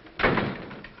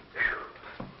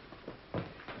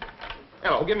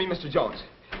 Hello, give me Mr. Jones.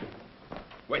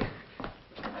 Wait.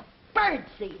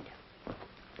 Birdseed.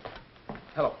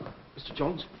 Hello, Mr.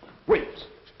 Jones. Williams.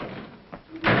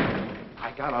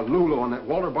 I got a Lulu on that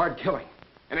Walter Bard killing.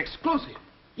 An exclusive.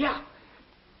 Yeah.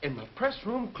 In the press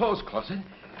room clothes closet.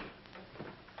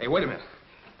 Hey, wait a minute.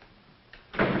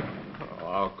 Oh,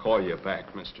 I'll call you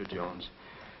back, Mr. Jones.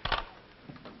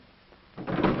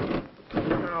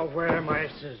 Now, where are my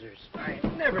scissors? I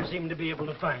never seem to be able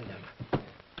to find them.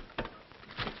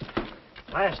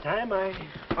 Last time, I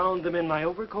found them in my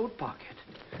overcoat pocket.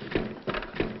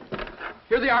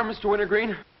 Here they are, Mr.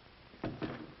 Wintergreen.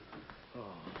 Oh,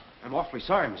 I'm awfully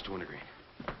sorry, Mr. Wintergreen.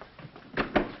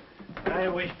 I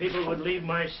wish people would leave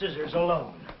my scissors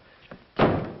alone.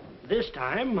 This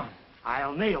time,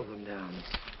 I'll nail them down.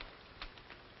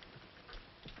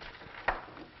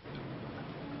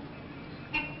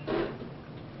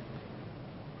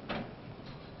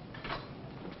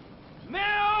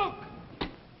 Milk!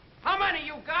 How many,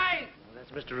 you guys? Well,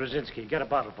 that's Mr. Rosinski. Get a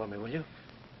bottle for me, will you?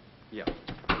 Yeah.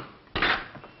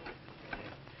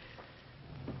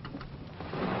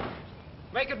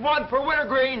 Make it 1 for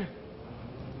Wintergreen.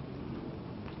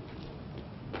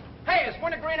 Hey, is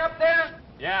Wintergreen up there?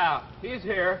 Yeah, he's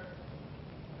here.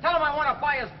 Tell him I want to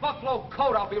buy his buffalo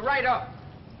coat. I'll be right up.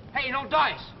 Hey, no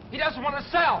dice. He doesn't want to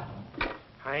sell.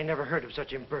 I never heard of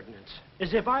such impertinence.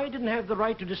 As if I didn't have the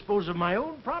right to dispose of my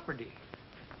own property.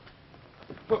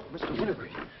 But, Mr.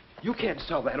 Wintergreen, you can't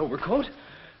sell that overcoat.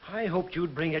 I hoped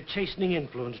you'd bring a chastening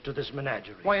influence to this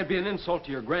menagerie. Why, it'd be an insult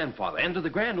to your grandfather and to the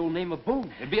grand old name of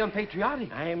Boone. It'd be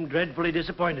unpatriotic. I'm dreadfully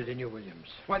disappointed in you, Williams.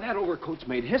 Why, that overcoat's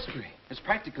made history. It's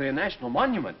practically a national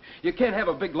monument. You can't have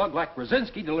a big lug like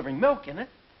Brzezinski delivering milk in it.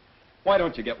 Why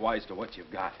don't you get wise to what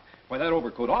you've got? Why, that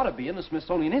overcoat ought to be in the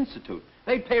Smithsonian Institute.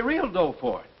 They'd pay real dough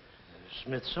for it.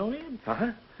 Smithsonian?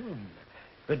 Uh-huh.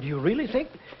 But do you really think...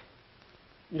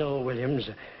 No, Williams.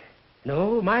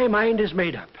 No, my mind is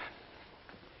made up.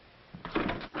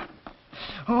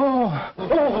 Oh!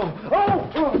 Oh!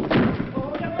 Oh! Oh!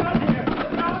 Oh! Get out here!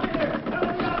 Get out here! Get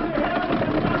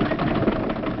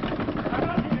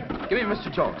out here! Give me Mr.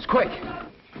 Jones, quick.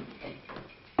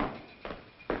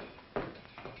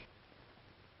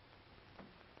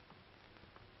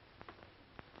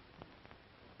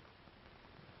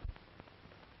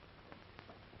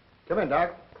 Come in,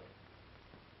 Doc.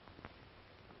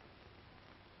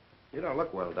 You don't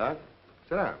look well, Doc.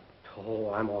 Sit down.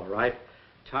 Oh, I'm all right.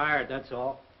 Tired, that's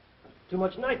all. Too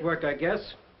much night work, I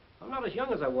guess. I'm not as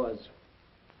young as I was.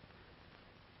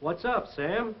 What's up,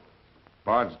 Sam?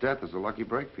 Bard's death is a lucky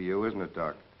break for you, isn't it,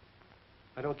 Doc?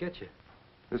 I don't get you.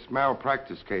 This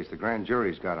malpractice case the grand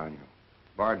jury's got on you.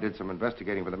 Bard did some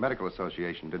investigating for the Medical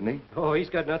Association, didn't he? Oh, he's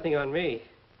got nothing on me.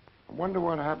 I wonder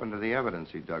what happened to the evidence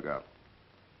he dug up.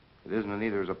 It isn't in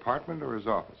either his apartment or his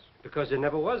office. Because there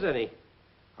never was any.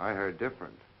 I heard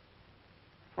different.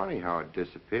 Funny how it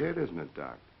disappeared, isn't it,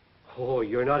 Doc? Oh,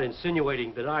 you're not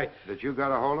insinuating that I... That you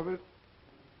got a hold of it?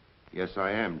 Yes,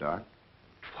 I am, Doc.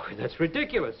 Boy, that's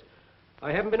ridiculous.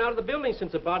 I haven't been out of the building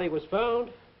since the body was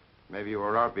found. Maybe you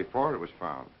were out before it was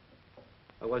found.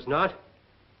 I was not.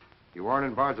 You weren't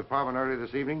in Bard's apartment early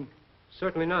this evening?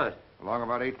 Certainly not. Along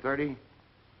about 8:30?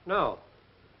 No.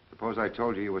 Suppose I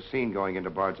told you you were seen going into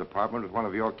Bard's apartment with one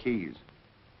of your keys.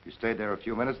 You stayed there a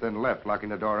few minutes, then left, locking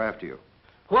the door after you.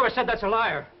 Whoever said that's a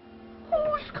liar?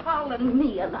 Who's calling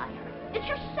me a liar? It's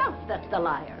yourself that's the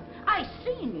liar. I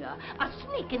seen you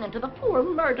sneaking into the poor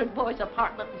murdered boy's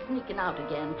apartment and sneaking out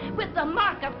again with the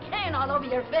mark of Cain all over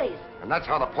your face. And that's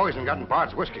how the poison got in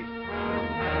Bard's whiskey.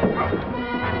 Help!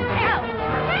 Help!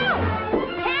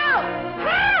 Help!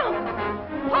 Help!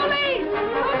 Police!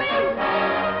 Police!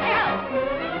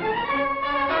 Help!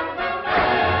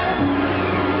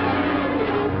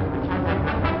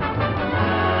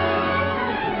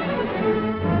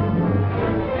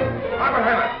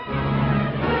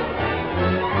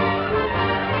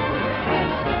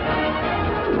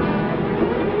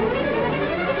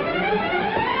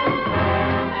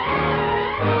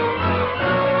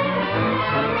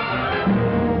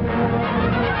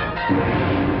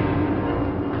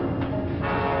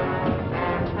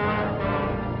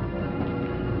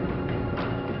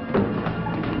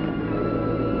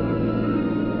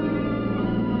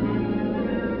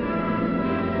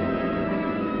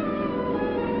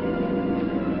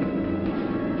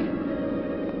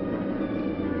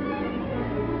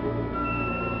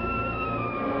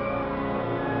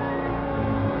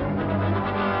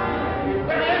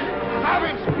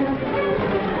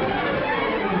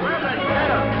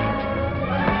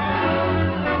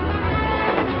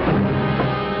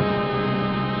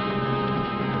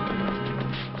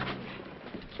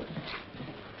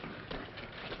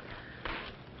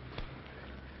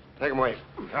 Take him away.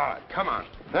 All right, come on.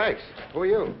 Thanks. Who are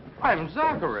you? I'm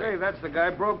Zachary. Hey, that's the guy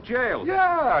broke jail.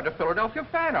 Yeah, the Philadelphia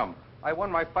Phantom. I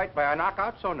won my fight by a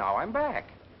knockout, so now I'm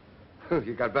back.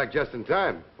 You got back just in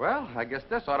time. Well, I guess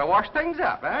this ought to wash things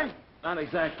up, eh? Not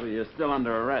exactly. You're still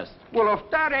under arrest. Well, if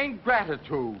that ain't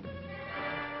gratitude.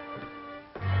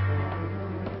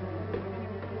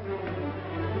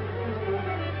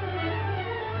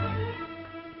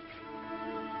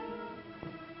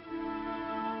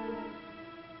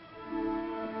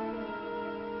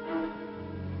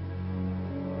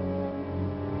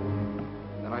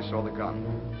 Then I saw the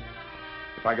gun.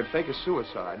 If I could fake a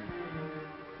suicide,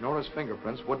 Nora's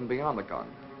fingerprints wouldn't be on the gun.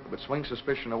 It would swing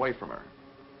suspicion away from her.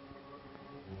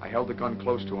 I held the gun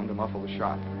close to him to muffle the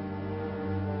shot.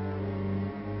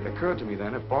 It occurred to me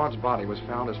then, if Bard's body was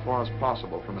found as far as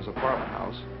possible from his apartment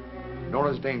house,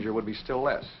 Nora's danger would be still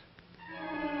less.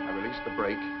 I released the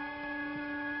brake,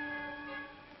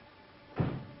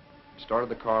 started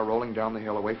the car rolling down the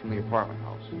hill away from the apartment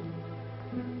house.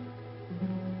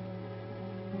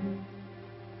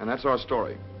 And that's our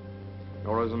story.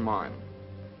 Nora's and mine.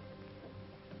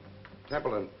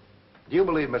 Templeton, do you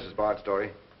believe Mrs. Bard's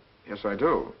story? Yes, I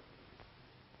do.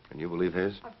 And you believe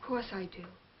his? Of course I do.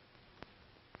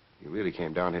 You really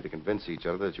came down here to convince each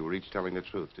other that you were each telling the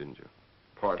truth, didn't you?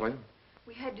 Partly.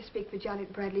 We had to speak for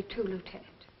Janet Bradley, too, Lieutenant.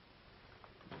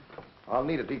 I'll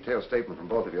need a detailed statement from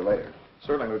both of you later.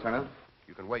 Certainly, Lieutenant.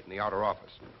 You can wait in the outer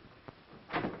office.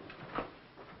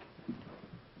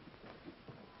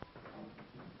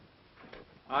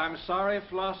 I'm sorry,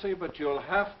 Flossie, but you'll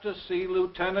have to see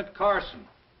Lieutenant Carson.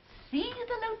 See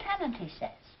the lieutenant, he says.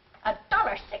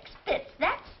 $1.06.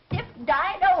 That's stiff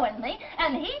died owing me,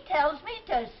 and he tells me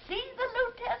to see the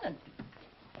lieutenant.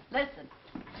 Listen,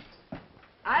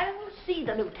 I will see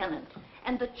the lieutenant,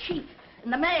 and the chief,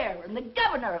 and the mayor, and the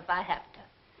governor if I have to.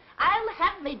 I'll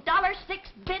have me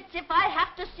 $1.06 if I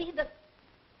have to see the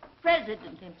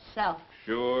president himself.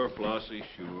 Sure, Flossie,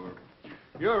 sure.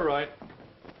 You're right.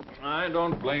 I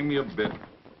don't blame you a bit.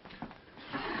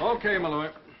 Okay, Malloy.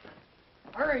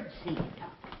 Birdseed.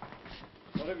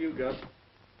 What have you got?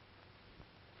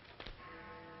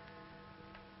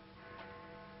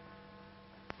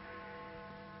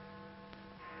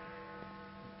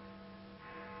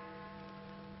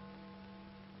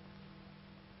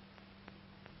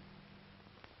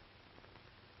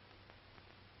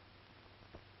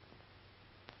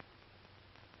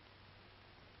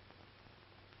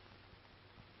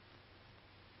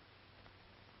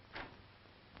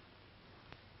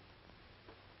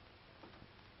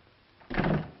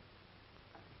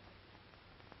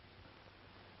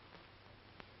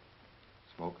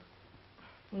 Smoke?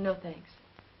 No, thanks.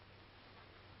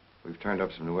 We've turned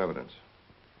up some new evidence.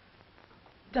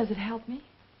 Does it help me?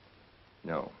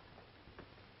 No.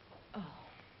 Oh.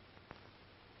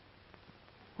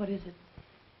 What is it?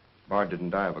 Bard didn't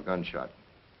die of a gunshot.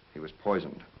 He was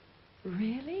poisoned.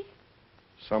 Really?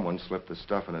 Someone slipped the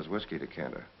stuff in his whiskey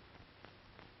decanter.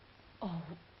 Oh,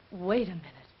 wait a minute.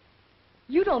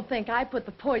 You don't think I put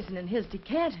the poison in his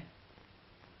decanter?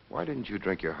 Why didn't you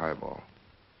drink your highball?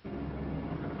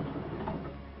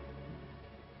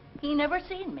 He never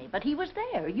seen me, but he was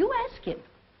there. You ask him.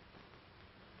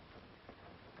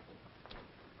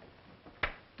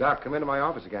 Doc, come into my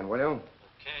office again, will you?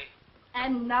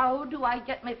 And now do I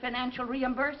get my financial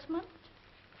reimbursement?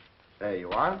 There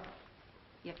you are.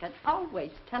 You can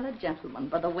always tell a gentleman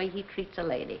by the way he treats a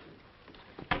lady.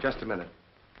 Just a minute.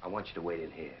 I want you to wait in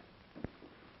here.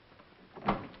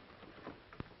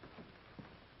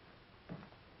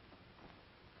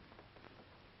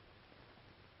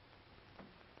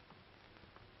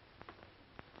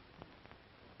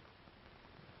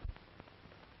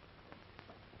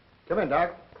 Come in,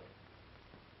 Doc.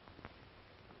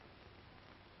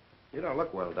 You don't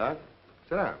look well, Doc.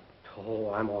 Sit down.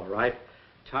 Oh, I'm all right.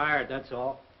 Tired, that's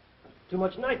all. Too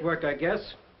much night work, I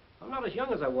guess. I'm not as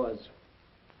young as I was.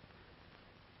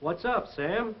 What's up,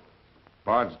 Sam?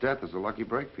 Bard's death is a lucky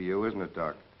break for you, isn't it,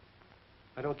 Doc?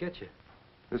 I don't get you.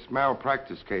 This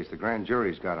malpractice case the grand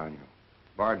jury's got on you.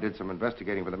 Bard did some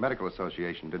investigating for the Medical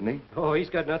Association, didn't he? Oh, he's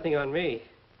got nothing on me.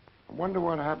 I wonder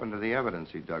what happened to the evidence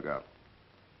he dug up.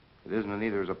 It isn't in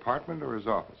either his apartment or his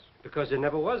office. Because there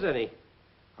never was any.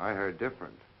 I heard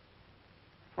different.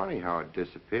 Funny how it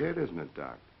disappeared, isn't it,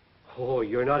 Doc? Oh,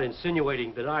 you're not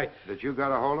insinuating that That you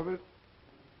got a hold of it?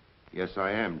 Yes, I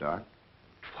am, Doc.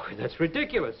 Boy, that's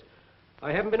ridiculous.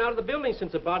 I haven't been out of the building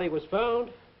since the body was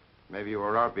found. Maybe you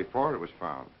were out before it was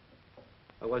found.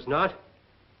 I was not.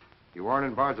 You weren't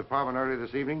in Bard's apartment early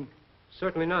this evening?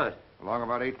 Certainly not. Along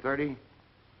about 8:30?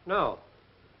 No.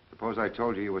 Suppose I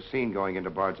told you you were seen going into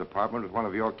Bard's apartment with one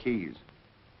of your keys.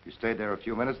 You You stayed there a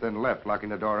few minutes, then left, locking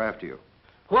the door after you.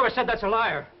 Whoever said that's a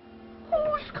liar?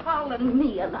 Who's calling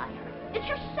me a liar? It's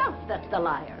yourself that's the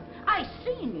liar. I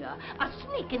seen you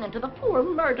sneaking into the poor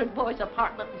murdered boy's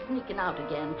apartment and sneaking out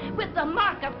again with the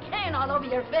mark of Cain all over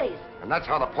your face. And that's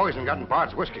how the poison got in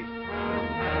Bard's whiskey.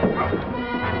 Help!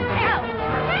 Help!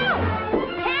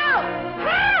 Help!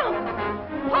 Help!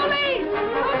 Police!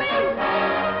 Police!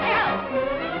 Help!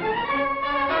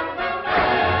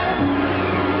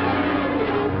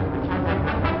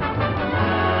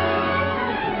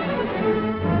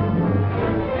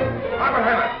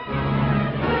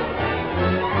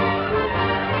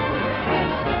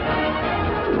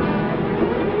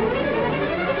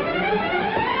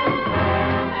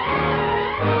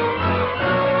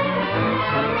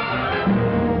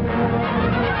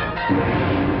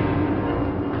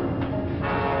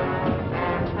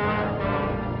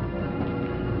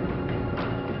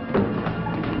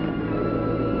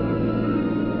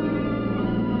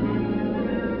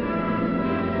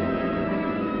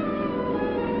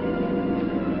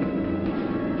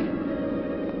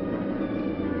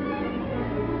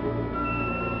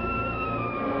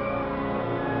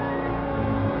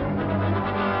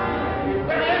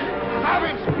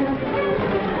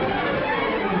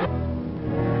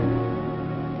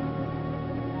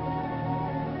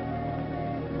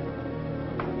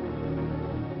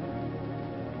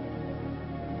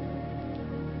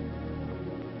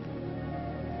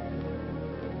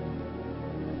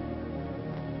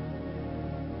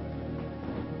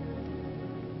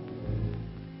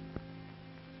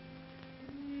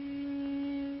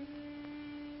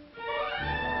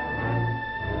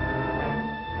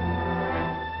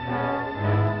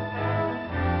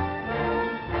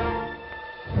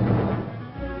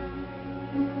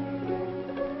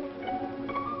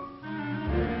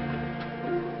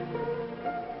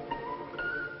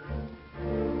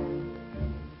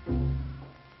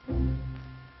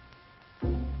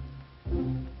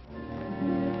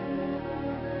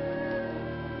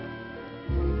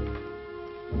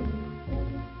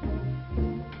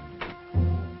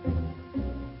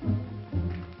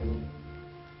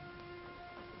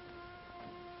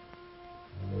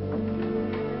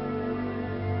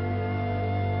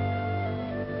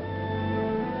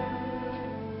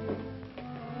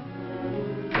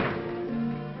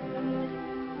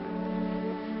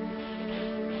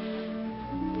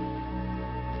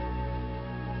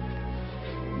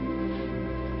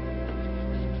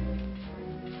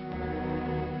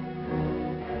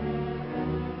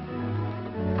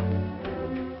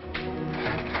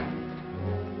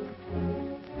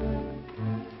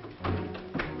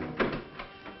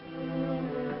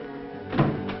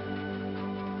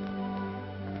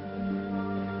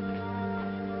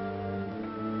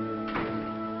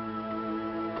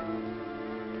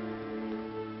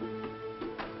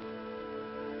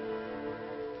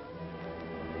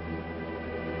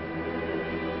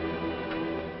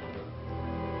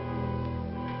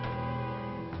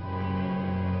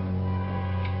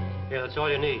 Yeah, that's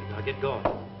all you need. Now get going.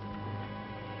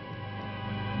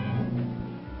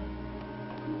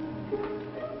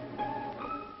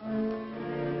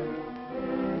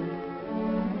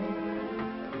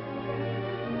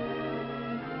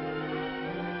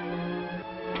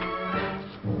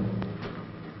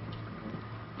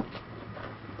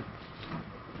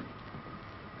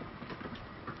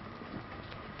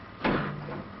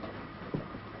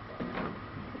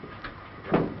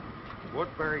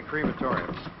 Woodbury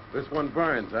Crematorium. This one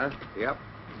burns, huh? Yep.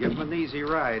 Give him an easy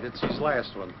ride. It's his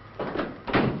last one.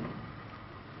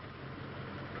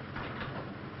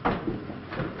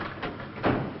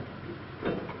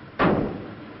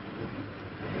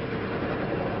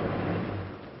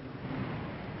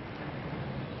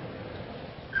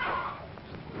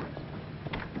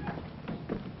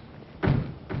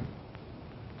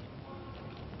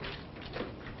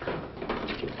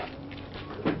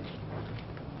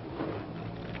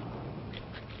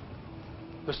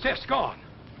 The stiff's gone.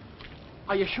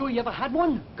 Are you sure you ever had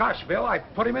one? Gosh, Bill, I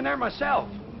put him in there myself.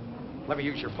 Let me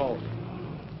use your phone.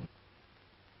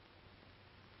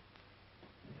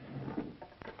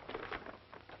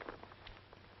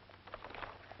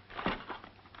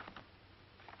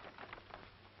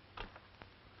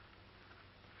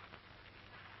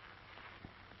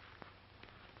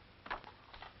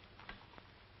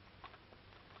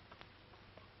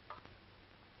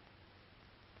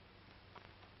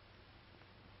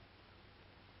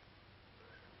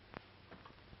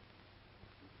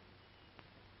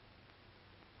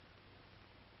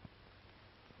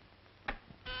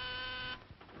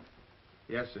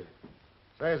 Yes, sir.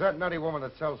 Say, is that nutty woman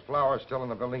that sells flowers still in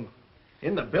the building?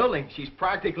 In the building? She's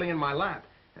practically in my lap.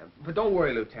 But don't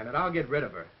worry, Lieutenant. I'll get rid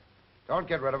of her. Don't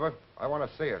get rid of her. I want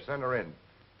to see her. Send her in.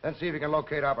 Then see if you can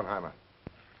locate Oppenheimer.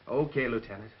 Okay,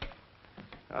 Lieutenant.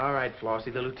 All right,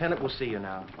 Flossie. The lieutenant will see you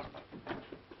now.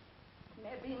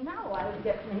 Maybe now I'll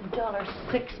get me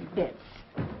 $6.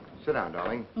 Sit down,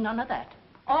 darling. None of that.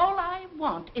 All I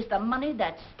want is the money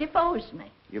that Stiff owes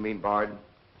me. You mean Bard?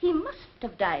 He must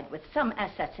have died with some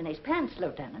assets in his pants,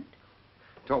 Lieutenant.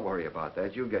 Don't worry about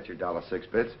that. You'll get your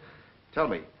 $6. Tell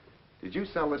me, did you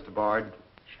sell this to Bard?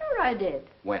 Sure I did.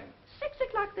 When? 6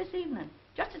 o'clock this evening,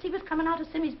 just as he was coming out of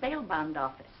Simmy's bail bond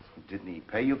office. Didn't he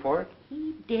pay you for it?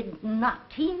 He did not.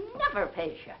 He never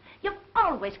pays you. You've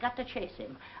always got to chase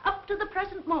him. Up to the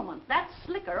present moment, that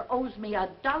slicker owes me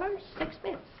 $6.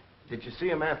 Did you see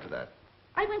him after that?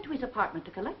 I went to his apartment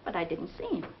to collect, but I didn't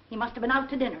see him. He must have been out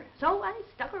to dinner, so I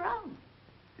stuck around.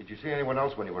 Did you see anyone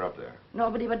else when you were up there?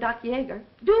 Nobody but Doc Yeager.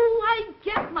 Do I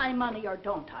get my money or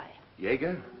don't I?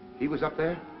 Yeager? He was up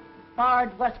there?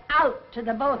 Bard was out to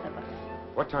the both of us.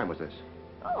 What time was this?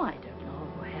 Oh, I don't know.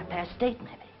 8:30,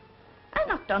 maybe. I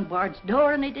knocked on Bard's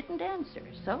door and he didn't answer,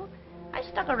 so I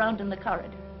stuck around in the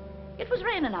corridor. It was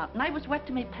raining out and I was wet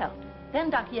to me pelt. Then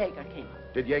Doc Yeager came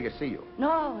up. Did Yeager see you?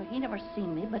 No, he never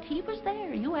seen me, but he was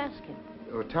there. You ask him.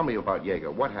 Tell me about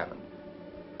Yeager. What happened?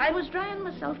 I was drying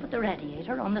myself at the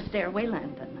radiator on the stairway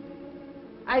landing.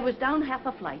 I was down half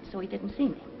a flight, so he didn't see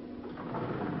me.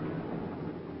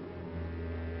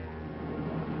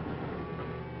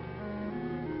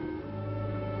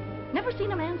 Never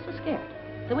seen a man so scared.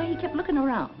 The way he kept looking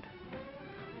around.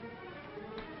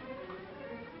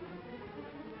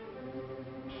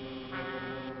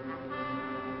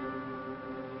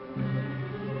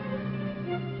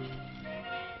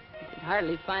 He could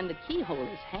hardly find the keyhole.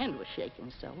 His hand was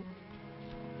shaking so.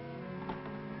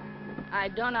 I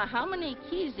don't know how many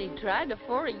keys he tried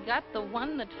before he got the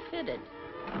one that fitted.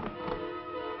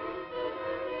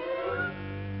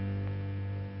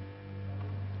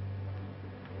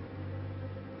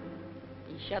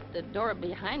 He shut the door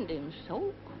behind him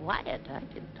so quiet I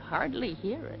could hardly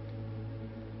hear it.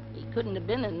 He couldn't have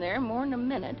been in there more than a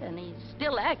minute, and he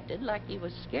still acted like he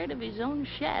was scared of his own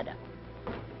shadow.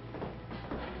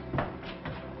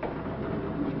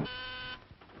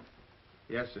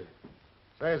 Yes, sir.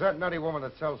 Say, is that nutty woman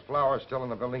that sells flowers still in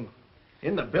the building?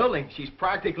 In the building? She's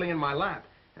practically in my lap.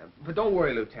 But don't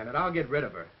worry, Lieutenant. I'll get rid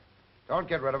of her. Don't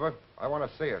get rid of her. I want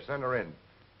to see her. Send her in.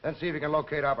 Then see if you can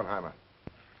locate Oppenheimer.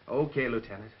 Okay,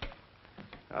 Lieutenant.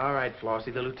 All right,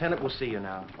 Flossie. The lieutenant will see you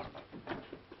now.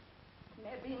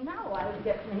 Maybe now I'll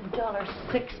get me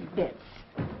 $6.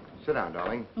 Sit down,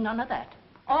 darling. None of that.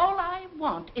 All I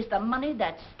want is the money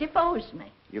that Stiff owes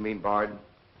me. You mean Bard?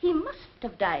 He must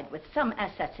have died with some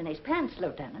assets in his pants,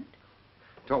 Lieutenant.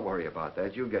 Don't worry about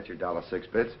that. You'll get your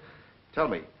 $6. Tell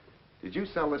me, did you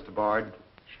sell this to Bard?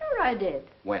 Sure I did.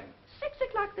 When? 6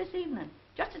 o'clock this evening,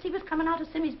 just as he was coming out of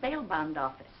Simmy's bail bond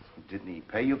office. Didn't he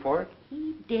pay you for it?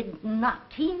 He did not.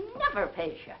 He never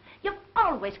pays you. You've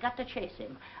always got to chase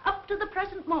him. Up to the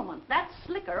present moment, that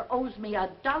slicker owes me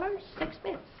 $6.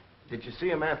 Did you see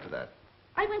him after that?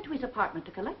 I went to his apartment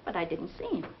to collect, but I didn't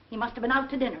see him. He must have been out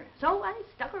to dinner, so I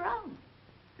stuck around.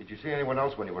 Did you see anyone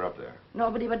else when you were up there?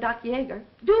 Nobody but Doc Yeager.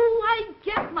 Do I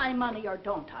get my money or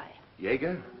don't I?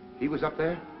 Yeager? He was up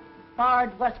there?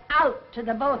 Bard was out to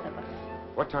the both of us.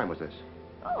 What time was this?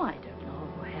 Oh, I don't know.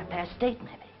 8:30,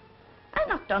 maybe. I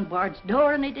knocked on Bard's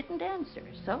door and he didn't answer,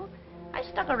 so I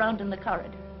stuck around in the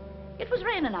corridor. It was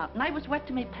raining out and I was wet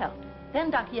to me pelt.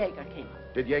 Then Doc Yeager came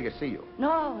up. Did Yeager see you?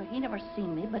 No, he never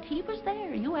seen me, but he was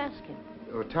there. You ask him.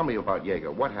 Tell me about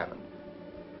Yeager. What happened?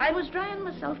 I was drying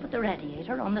myself at the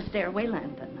radiator on the stairway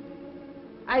landing.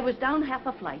 I was down half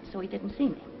a flight, so he didn't see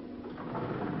me.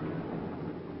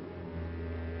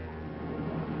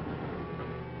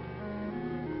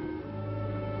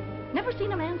 Never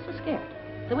seen a man so scared.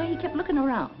 The way he kept looking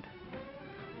around.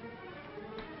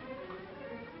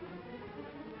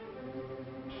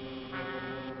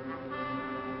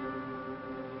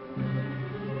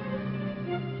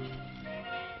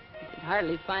 He could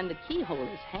hardly find the keyhole.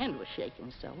 His hand was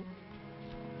shaking so.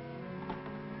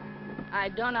 I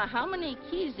don't know how many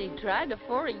keys he tried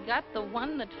before he got the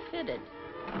one that fitted.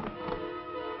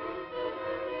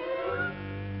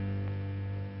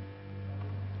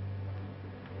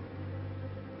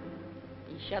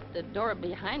 He shut the door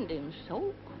behind him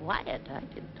so quiet I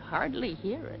could hardly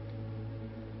hear it.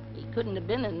 He couldn't have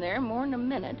been in there more than a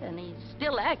minute, and he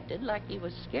still acted like he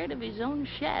was scared of his own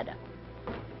shadow.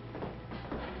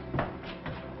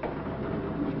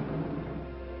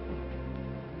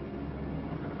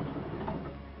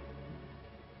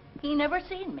 He never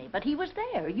seen me, but he was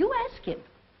there. You ask him.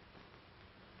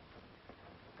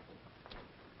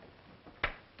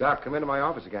 Doc, come into my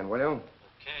office again, will you?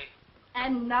 Okay.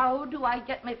 And now do I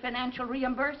get my financial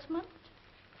reimbursement?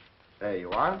 There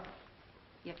you are.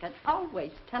 You can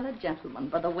always tell a gentleman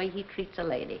by the way he treats a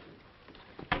lady.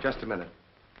 Just a minute.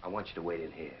 I want you to wait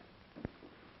in here.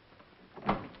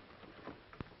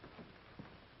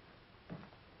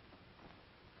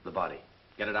 The body.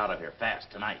 Get it out of here fast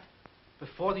tonight.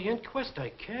 Before the inquest, I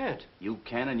can't. You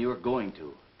can and you're going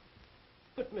to.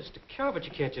 But, Mr. Calvert,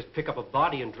 you can't just pick up a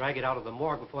body and drag it out of the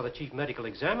morgue before the chief medical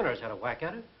examiner's had a whack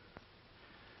at it.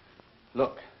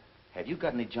 Look, have you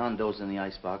got any John Does in the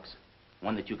icebox?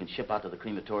 One that you can ship out to the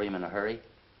crematorium in a hurry?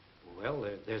 Well,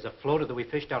 there's a floater that we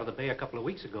fished out of the bay a couple of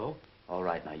weeks ago. All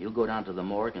right, now, you go down to the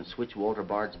morgue and switch Walter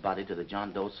Bard's body to the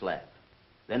John Doe slab.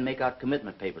 Then make out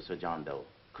commitment papers for John Doe.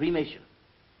 Cremation.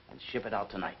 And ship it out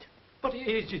tonight. But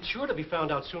it's sure to be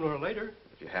found out sooner or later.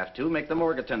 If you have to, make the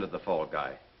morgue attend to the fall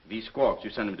guy. If he squawks,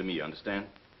 you send him to me, you understand?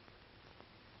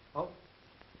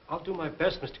 I'll do my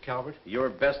best, Mr. Calvert. Your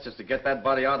best is to get that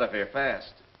body out of here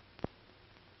fast.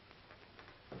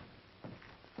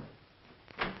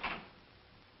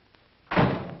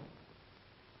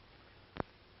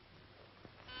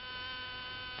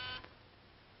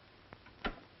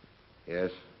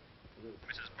 Yes?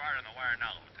 Mrs. Bard on the wire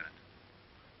now,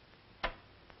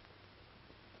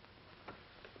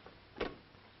 Lieutenant.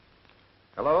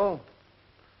 Hello?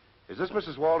 Is this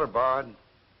Mrs. Walter Bard?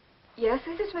 Yes,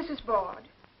 this is Mrs. Bard.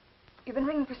 You've been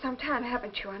ringing for some time,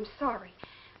 haven't you? I'm sorry.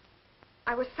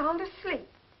 I was sound asleep.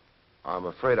 I'm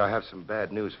afraid I have some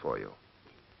bad news for you.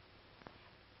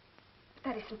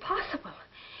 That isn't possible.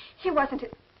 He wasn't...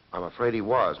 I'm afraid he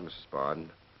was, Mrs. Bard.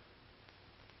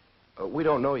 We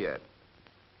don't know yet.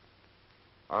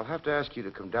 I'll have to ask you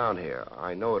to come down here.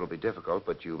 I know it'll be difficult,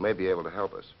 but you may be able to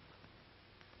help us.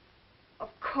 Of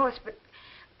course,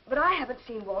 but I haven't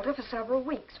seen Walter for several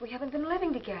weeks. We haven't been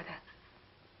living together.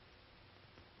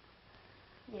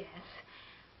 Yes.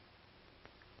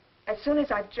 As soon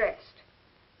as I've dressed.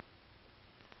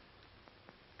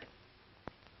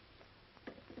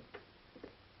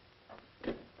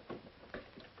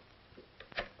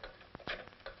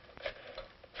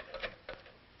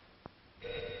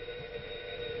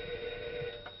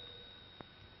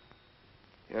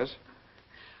 Yes?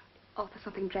 Arthur,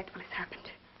 something dreadful has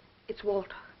happened. It's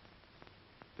Walter.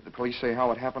 Did the police say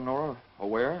how it happened, Nora? Or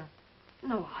where?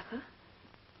 No, Arthur.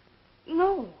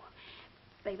 No.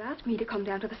 They've asked me to come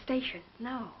down to the station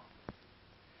now.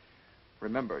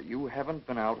 Remember, you haven't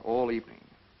been out all evening.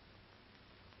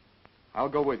 I'll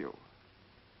go with you.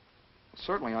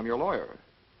 Certainly, I'm your lawyer.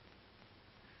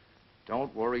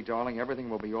 Don't worry, darling. Everything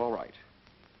will be all right.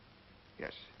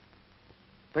 Yes.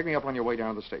 Pick me up on your way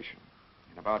down to the station.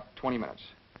 In about 20 minutes.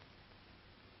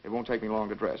 It won't take me long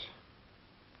to dress.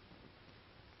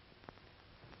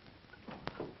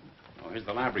 Oh, here's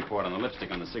the lab report on the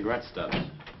lipstick on the cigarette stubs.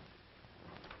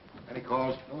 Any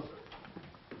calls? No, sir.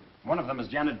 One of them is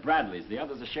Janet Bradley's. The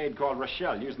other's a shade called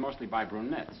Rochelle, used mostly by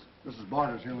brunettes. Mrs.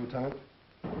 Bard is here, Lieutenant.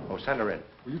 Oh, send her in.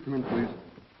 Will you come in, please?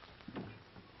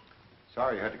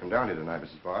 Sorry you had to come down here tonight,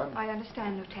 Mrs. Bard. I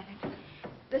understand, Lieutenant.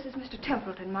 This is Mr.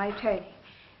 Templeton, my attorney.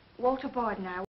 Walter Bard and I